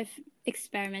because I've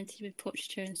experimented with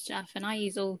portraiture and stuff, and I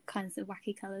use all kinds of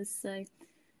wacky colours. So,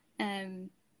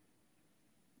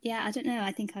 yeah, I don't know.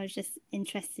 I think I was just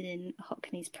interested in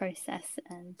Hockney's process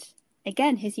and,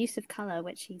 again, his use of colour,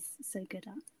 which he's so good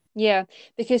at. Yeah,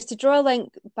 because to draw a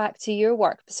link back to your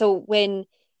work, so when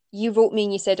you wrote me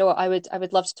and you said, oh, I would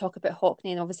love to talk about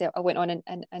Hockney, and obviously I went on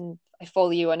and I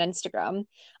follow you on Instagram,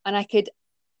 and I could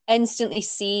instantly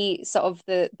see sort of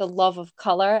the love of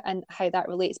color and how that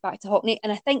relates back to Hockney.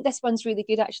 And I think this one's really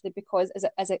good actually because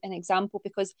an example,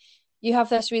 because you have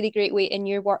this really great way in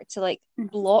your work to like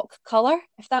block color,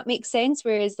 if that makes sense.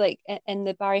 Whereas like in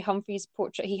the Barry Humphries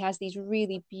portrait, he has these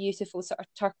really beautiful sort of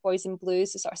turquoise and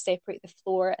blues to sort of separate the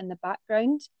floor and the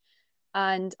background.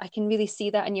 And I can really see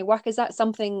that in your work. Is that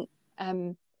something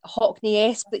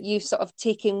Hockney-esque that you've sort of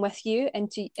taken with you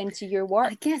into your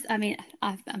work? I guess, I mean,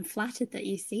 I'm flattered that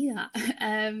you see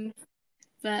that.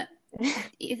 But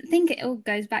I think it all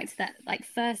goes back to that like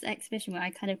first exhibition where I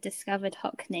kind of discovered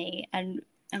Hockney and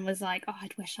was like, oh,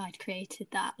 I'd wish I'd created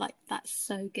that. Like that's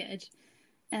so good.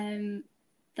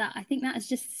 That I think that has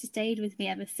just stayed with me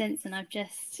ever since, and I've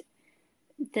just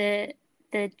the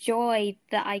joy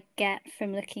that I get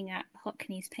from looking at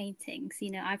Hockney's paintings.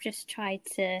 You know, I've just tried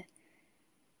to,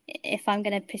 if I'm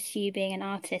going to pursue being an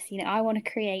artist, you know, I want to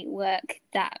create work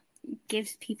that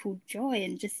gives people joy,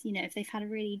 and just, you know, if they've had a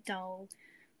really dull,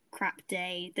 crap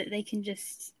day, that they can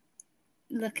just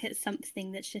look at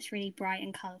something that's just really bright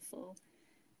and colourful.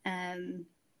 And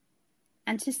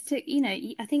just to, you know,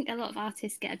 I think a lot of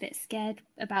artists get a bit scared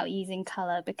about using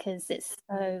colour because it's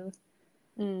so...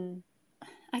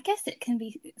 I guess it can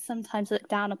be sometimes looked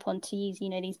down upon to use, you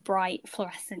know, these bright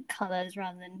fluorescent colours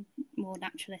rather than more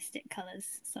naturalistic colours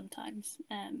sometimes.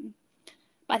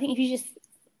 But I think if you just,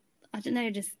 I don't know,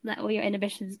 just let all your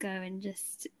inhibitions go and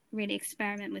just really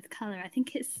experiment with colour, I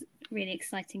think it's a really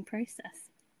exciting process.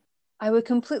 I would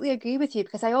completely agree with you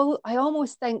because I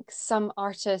almost think some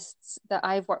artists that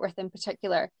I've worked with in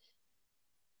particular,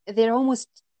 they're almost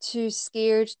too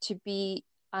scared to be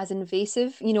as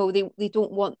invasive. You know, they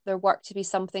don't want their work to be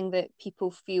something that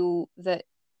people feel that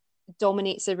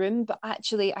dominates a room. But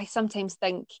actually, I sometimes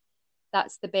think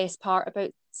that's the best part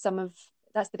about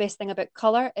that's the best thing about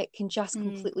colour. It can just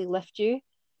completely lift you,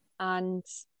 and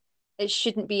it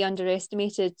shouldn't be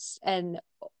underestimated in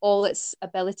all its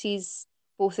abilities,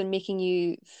 both in making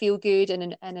you feel good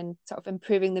and in sort of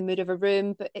improving the mood of a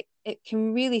room, but it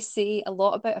can really say a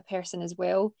lot about a person as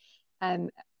well. I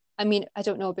mean, I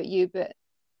don't know about you, but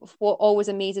what always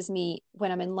amazes me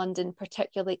when I'm in London,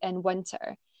 particularly in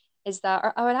winter, is that,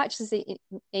 or I would actually say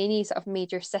in any sort of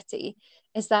major city,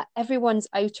 is that everyone's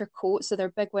outer coats, so their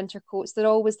big winter coats, they're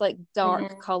always like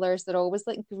dark colours, they're always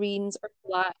like greens or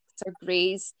blacks or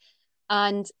greys.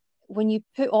 And when you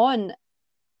put on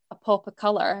a pop of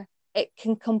colour, it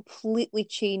can completely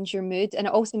change your mood, and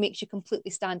it also makes you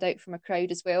completely stand out from a crowd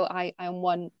as well. I am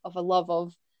one of a love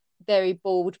of very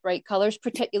bold, bright colours,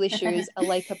 particularly shoes. I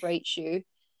like a bright shoe.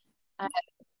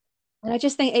 And I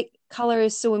just think colour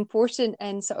is so important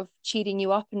in sort of cheering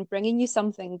you up and bringing you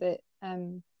something that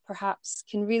perhaps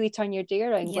can really turn your day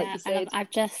around, like Yeah, you said. I've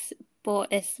just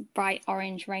bought this bright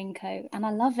orange raincoat and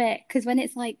I love it because when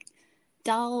it's like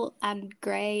dull and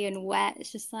grey and wet,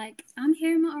 it's just like, I'm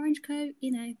here in my orange coat,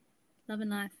 you know, loving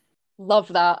life. Love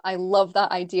that. I love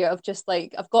that idea of just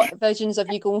like, I've got visions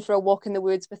of you going for a walk in the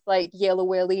woods with like yellow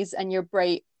wellies and your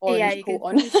bright Yeah, orange you coat could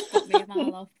on. probably spot me a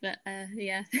mile off, but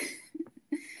yeah.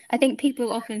 I think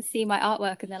people often see my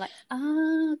artwork and they're like,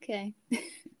 ah, okay.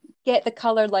 Get the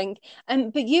color link.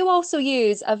 But you also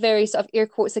use a very sort of air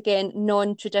quotes again,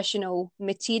 non-traditional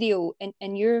material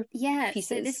in your Yeah,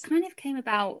 so this pieces. kind of came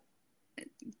about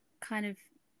kind of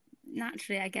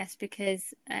naturally, I guess,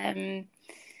 because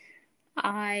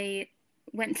I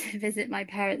went to visit my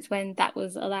parents when that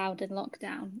was allowed in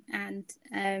lockdown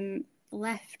and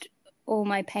left all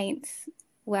my paints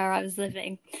where I was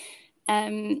living.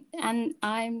 And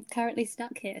I'm currently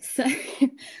stuck here. So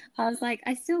I was like,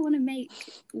 I still want to make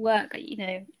work, you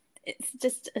know, it's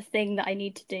just a thing that I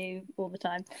need to do all the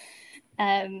time.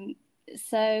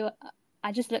 So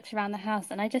I just looked around the house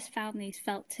and I just found these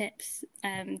felt tips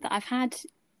that I've had,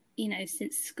 you know,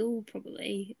 since school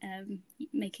probably,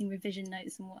 making revision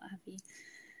notes and what have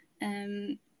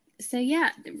you. So yeah,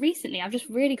 recently I've just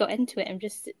really got into it and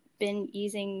just been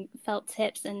using felt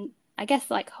tips and I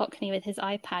guess like Hockney with his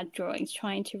iPad drawings,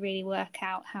 trying to really work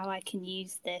out how I can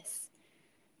use this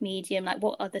medium, like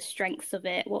what are the strengths of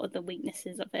it, what are the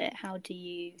weaknesses of it, how do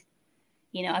you,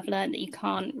 you know, I've learned that you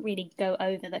can't really go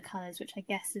over the colours, which I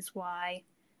guess is why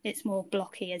it's more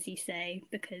blocky, as you say,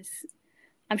 because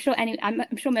I'm sure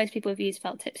most people have used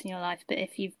felt tips in your life, but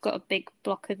if you've got a big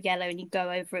block of yellow and you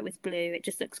go over it with blue, it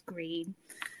just looks green.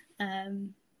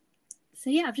 So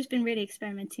yeah, I've just been really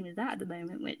experimenting with that at the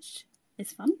moment, which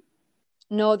is fun.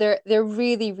 No, they're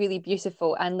really, really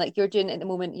beautiful. And like you're doing at the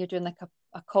moment, you're doing like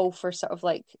a call for sort of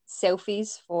like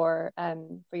selfies for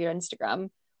your Instagram,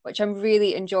 which I'm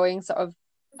really enjoying sort of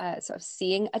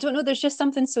seeing. I don't know, there's just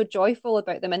something so joyful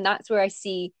about them. And that's where I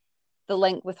see the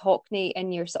link with Hockney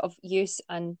in your sort of use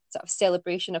and sort of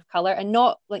celebration of colour, and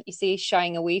not, like you say,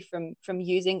 shying away from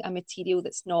using a material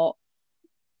that's not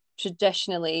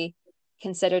traditionally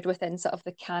considered within sort of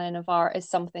the canon of art as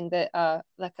something that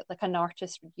like an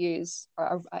artist would use,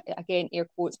 or again air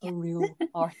quotes, a real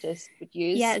artist would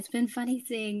use. Yeah, it's been funny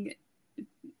seeing,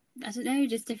 I don't know,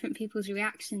 just different people's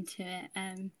reaction to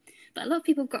it. But a lot of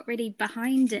people got really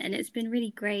behind it, and it's been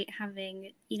really great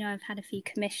having, you know, I've had a few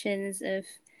commissions of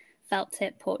felt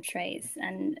tip portraits,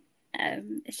 and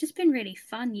it's just been really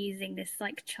fun using this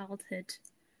like childhood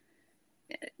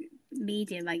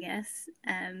medium, I guess,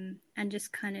 and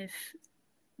just kind of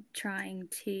trying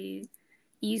to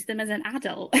use them as an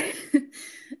adult.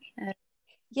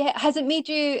 Yeah, has it made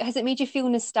you feel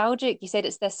nostalgic? You said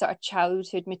it's this sort of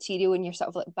childhood material, and you're sort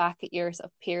of like back at your sort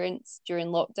of parents during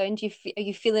lockdown. Are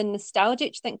you feeling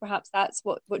nostalgic? Do you think perhaps that's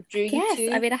what drew you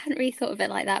to? I mean, I hadn't really thought of it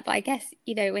like that, but I guess,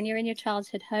 you know, when you're in your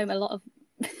childhood home, a lot of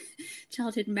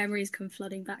childhood memories come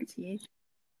flooding back to you.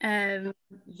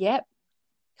 Yep,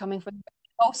 coming from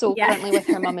also currently with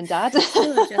her mum and dad.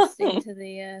 Still adjusting to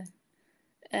the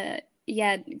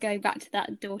going back to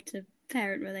that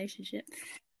daughter-parent relationship.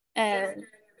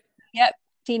 Yep,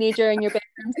 teenager in your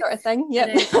bedroom sort of thing. Yep.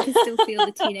 I can still feel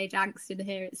the teenage angst in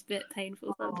here. It's a bit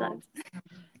painful sometimes.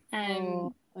 I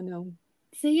know.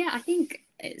 So yeah, I think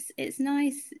it's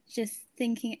nice just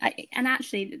thinking, and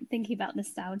actually thinking about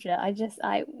nostalgia.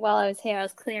 While I was here, I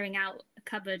was clearing out a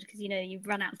cupboard because, you know, you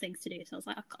run out of things to do. So I was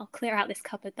like, I'll clear out this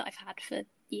cupboard that I've had for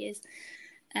years.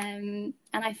 And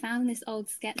I found this old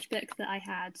sketchbook that I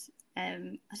had, I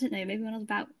don't know, maybe when I was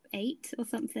about 8 or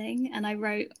something, and I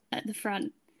wrote at the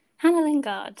front, Hannah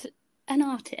Lingard, an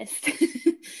artist.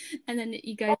 And then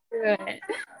you go through it,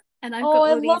 and I've got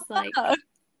all these like,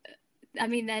 I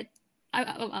mean, I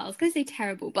was going to say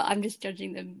terrible, but I'm just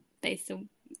judging them based on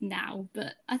now.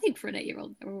 But I think for an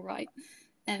 8-year-old, they're all right.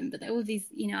 But they're all these,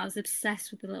 you know, I was obsessed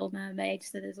with the Little Mermaid,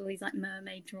 so there's all these like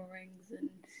mermaid drawings,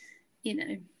 and you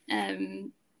know,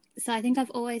 so I think I've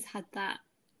always had that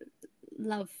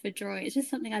love for drawing. It's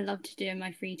just something I love to do in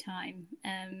my free time.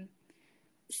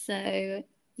 So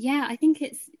yeah, I think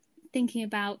it's thinking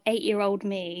about 8-year-old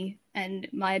me and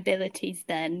my abilities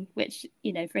then, which,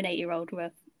 you know, for an 8-year-old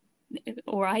were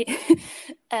all right.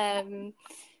 And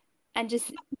I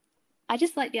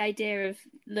just like the idea of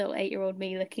little 8-year-old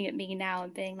me looking at me now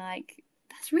and being like,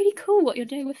 that's really cool what you're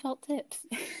doing with felt tips.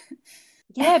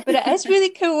 Yeah, but it is really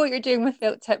cool what you're doing with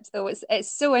felt tips, though.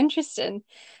 It's so interesting.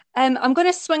 I'm going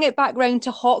to swing it back round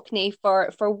to Hockney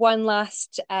for one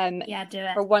last do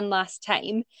it for one last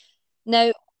time.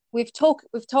 Now we've talked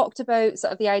about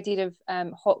sort of the idea of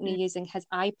Hockney using his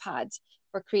iPad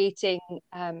for creating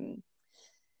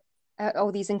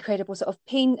all these incredible sort of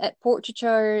paint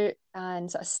portraiture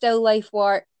and sort of still life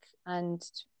work, and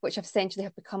which have essentially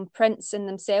have become prints in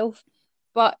themselves.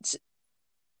 But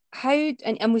how,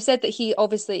 and we said that he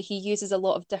uses a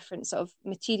lot of different sort of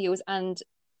materials, and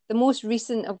the most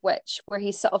recent of which, where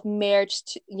he sort of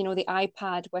merged, you know, the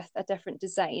iPad with a different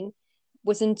design,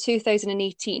 was in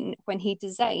 2018 when he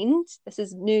designed, this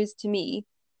is news to me,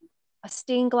 a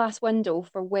stained glass window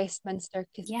for Westminster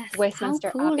How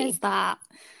cool Abbey. is that?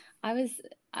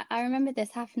 I remember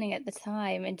this happening at the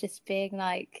time and just being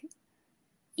like,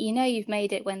 you know, you've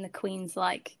made it when the Queen's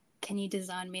like, can you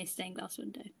design me a stained glass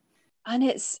window? And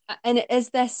it is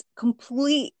this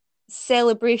complete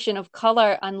celebration of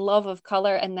color and love of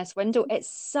color in this window. It's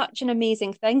such an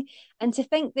amazing thing, and to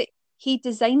think that he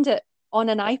designed it on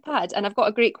an iPad. And I've got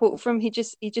a great quote from him.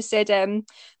 He just said, the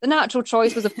natural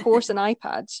choice was of course an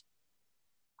iPad,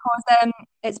 because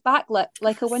it's backlit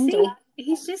like a window. See?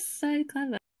 He's just so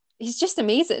clever. He's just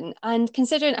amazing. And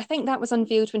considering, I think that was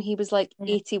unveiled when he was like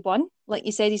 81, like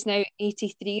you said, he's now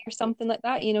 83 or something like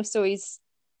that, you know, so he's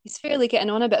fairly getting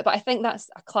on a bit. But I think that's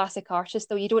a classic artist,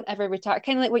 though. You don't ever retire,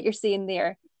 kind of like what you're saying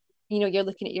there. You know, you're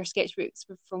looking at your sketchbooks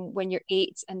from when you're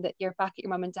 8, and that you're back at your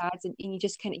mum and dad's, and you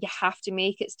just kind of, you have to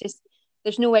make it. It's just,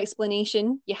 there's no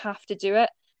explanation, you have to do it.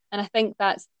 And I think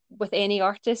that's with any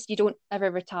artist, you don't ever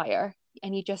retire,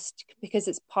 and you just, because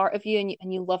it's part of you,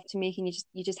 and you love to make, and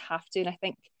you just have to. And I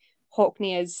think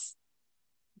Hockney is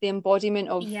the embodiment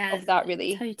of that,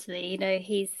 really. Totally. You know,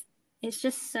 it's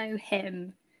just so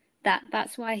him,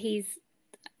 that's why he's,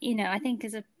 you know, I think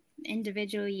as an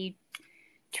individual you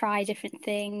try different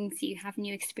things, you have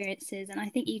new experiences, and I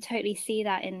think you totally see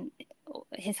that in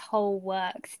his whole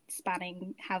work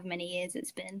spanning how many years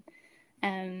it's been.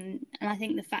 And I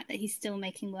think the fact that he's still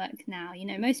making work now, you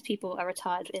know, most people are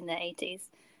retired in their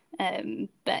 80s,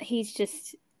 but he's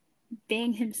just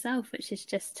being himself, which is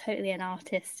just totally an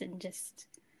artist, and just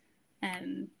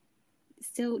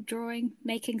still drawing,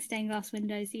 making stained glass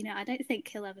windows. You know, I don't think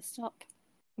he'll ever stop.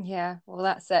 Yeah, well,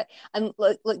 that's it. And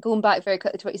look, going back very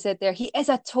quickly to what you said there, he is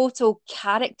a total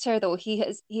character, though. He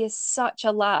is such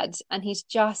a lad, and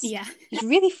Yeah. he's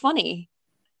really funny,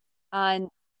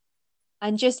 and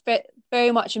just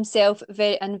very much himself,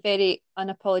 very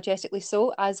unapologetically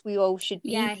so, as we all should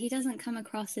be. Yeah, he doesn't come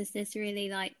across as this really,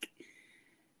 like,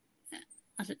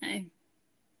 I don't know,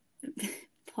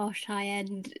 posh,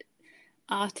 high-end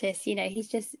artist. You know, he's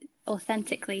just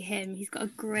authentically him. He's got a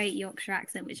great Yorkshire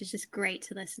accent, which is just great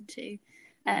to listen to.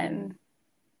 So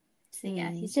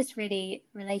yeah, he's just really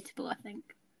relatable, I think.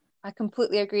 I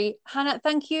completely agree. Hannah,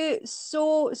 thank you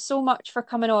so much for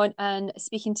coming on and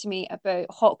speaking to me about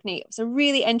Hockney. It was a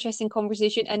really interesting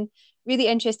conversation, and really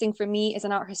interesting for me as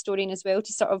an art historian as well,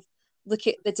 to sort of look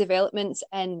at the developments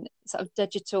in sort of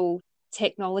digital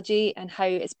technology and how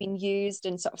it's been used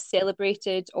and sort of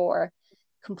celebrated or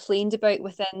complained about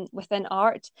within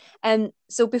art.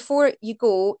 So before you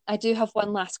go, I do have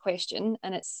one last question,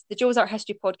 and it's the Joe's Art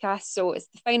History podcast, so it's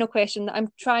the final question that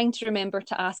I'm trying to remember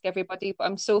to ask everybody, but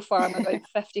I'm about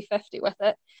 50-50 with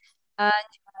it. And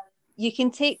you can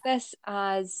take this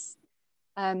as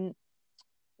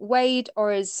wide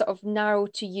or as sort of narrow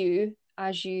to you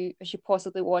as you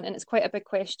possibly want, and it's quite a big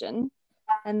question,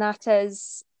 and that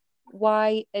is,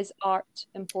 why is art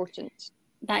important?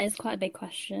 That is quite a big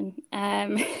question.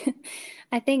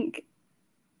 I think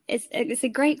it's a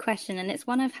great question, and it's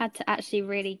one I've had to actually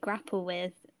really grapple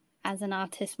with as an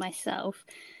artist myself,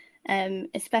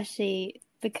 especially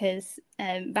because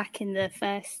back in the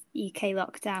first UK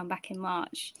lockdown back in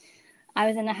March, I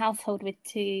was in a household with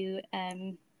two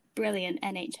brilliant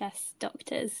NHS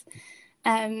doctors.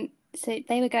 So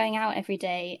they were going out every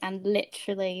day and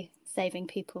literally saving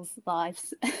people's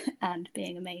lives and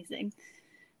being amazing.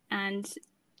 And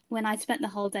when I spent the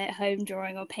whole day at home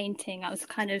drawing or painting, I was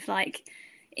kind of like,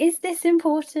 is this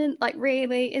important? Like,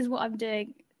 really, is what I'm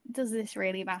doing, does this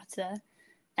really matter?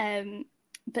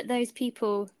 But those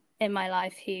people in my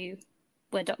life who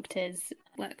were doctors,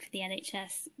 work for the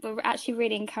NHS, were actually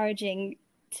really encouraging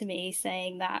to me,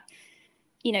 saying that,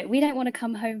 you know, we don't want to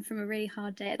come home from a really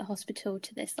hard day at the hospital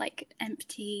to this like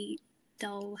empty,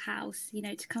 dull house. You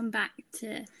know, to come back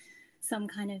to some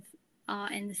kind of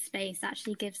art in the space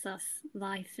actually gives us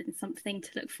life and something to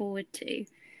look forward to.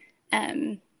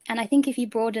 And I think if you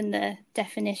broaden the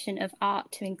definition of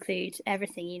art to include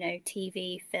everything, you know,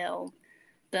 TV, film,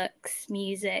 books,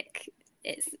 music,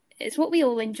 it's what we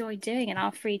all enjoy doing in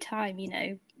our free time, you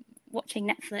know, watching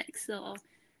Netflix or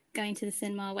going to the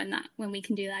cinema when we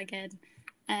can do that again.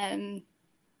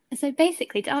 So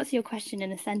basically, to answer your question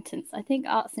in a sentence, I think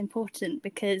art's important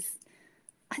because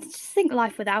I just think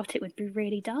life without it would be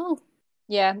really dull.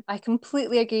 Yeah, I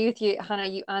completely agree with you, Hannah.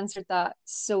 You answered that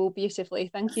so beautifully.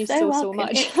 Thank you so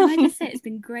much. Can I just say, it's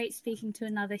been great speaking to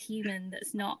another human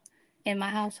that's not in my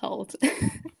household.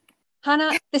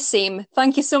 Hannah, the same.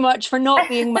 Thank you so much for not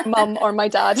being my mum or my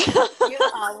dad. You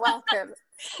are welcome.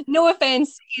 No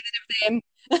offense to either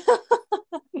of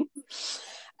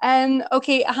them.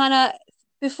 Okay, Hannah,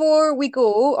 before we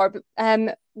go,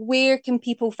 where can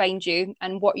people find you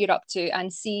and what you're up to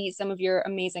and see some of your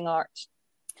amazing art?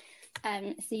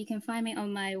 So you can find me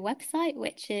on my website,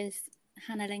 which is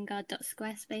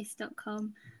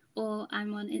hannalingard.squarespace.com, or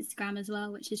I'm on Instagram as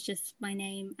well, which is just my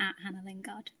name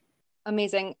 @HannahLingard.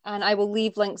 Amazing. And I will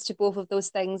leave links to both of those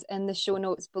things in the show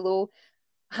notes below.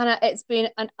 Hannah, it's been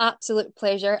an absolute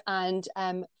pleasure, and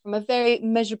from a very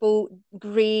miserable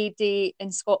grey day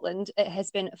in Scotland, it has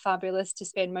been fabulous to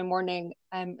spend my morning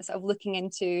sort of looking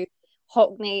into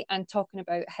Hockney and talking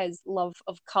about his love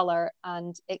of colour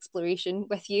and exploration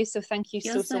with you. So thank you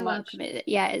You're so much. Welcome.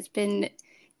 Yeah, it's been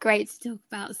great to talk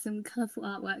about some colourful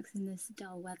artworks in this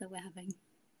dull weather we're having.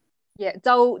 Yeah,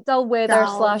 dull weather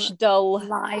 / dull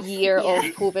life. Year of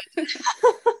COVID.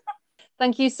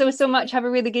 Thank you so much. Have a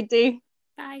really good day.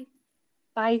 Bye.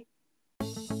 Bye.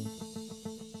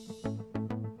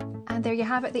 And there you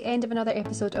have it, the end of another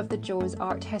episode of the Joe's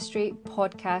Art History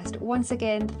podcast. Once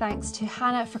again, thanks to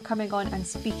Hannah for coming on and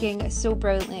speaking so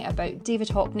brilliantly about David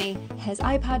Hockney, his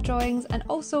iPad drawings, and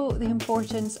also the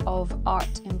importance of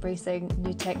art embracing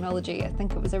new technology. I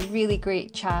think it was a really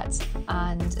great chat,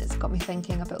 and it's got me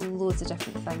thinking about loads of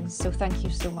different things. So thank you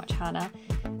so much, Hannah.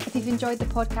 If you've enjoyed the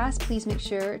podcast, please make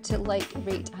sure to like,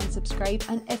 rate and subscribe.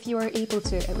 And if you are able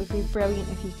to, it would be brilliant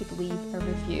if you could leave a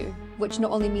review, which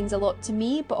not only means a lot to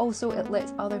me, but also it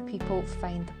lets other people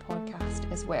find the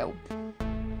podcast as well.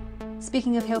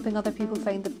 Speaking of helping other people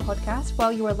find the podcast,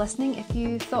 while you are listening, if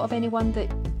you thought of anyone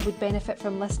that would benefit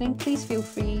from listening, please feel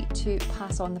free to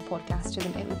pass on the podcast to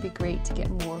them. It would be great to get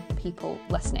more people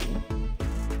listening.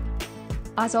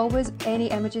 As always, any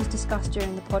images discussed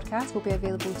during the podcast will be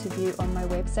available to view on my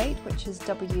website, which is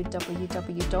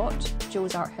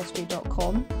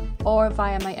www.joesarthistory.com, or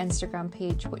via my Instagram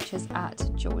page, which is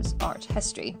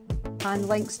 @joesarthistory. And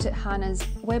links to Hannah's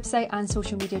website and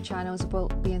social media channels will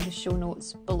be in the show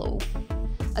notes below,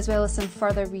 as well as some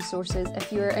further resources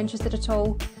if you're interested at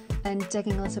all in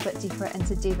digging a little bit deeper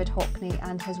into David Hockney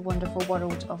and his wonderful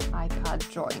world of iPad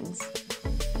drawings.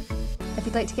 If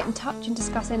you'd like to get in touch and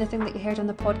discuss anything that you heard on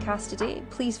the podcast today,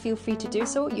 please feel free to do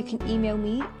so. You can email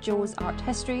me,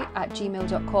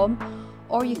 joesarthistory@gmail.com,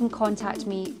 or you can contact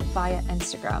me via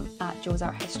Instagram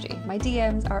 @joesarthistory. My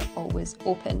DMs are always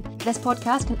open. This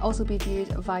podcast can also be viewed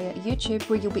via YouTube,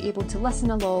 where you'll be able to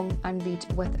listen along and read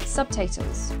with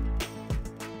subtitles.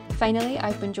 Finally,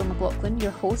 I've been Jo McLaughlin,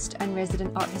 your host and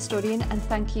resident art historian, and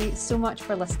thank you so much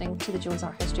for listening to the Jo's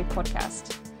Art History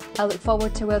podcast. I look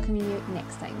forward to welcoming you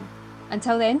next time.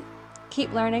 Until then,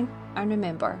 keep learning and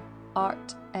remember,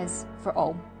 art is for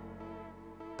all.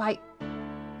 Bye.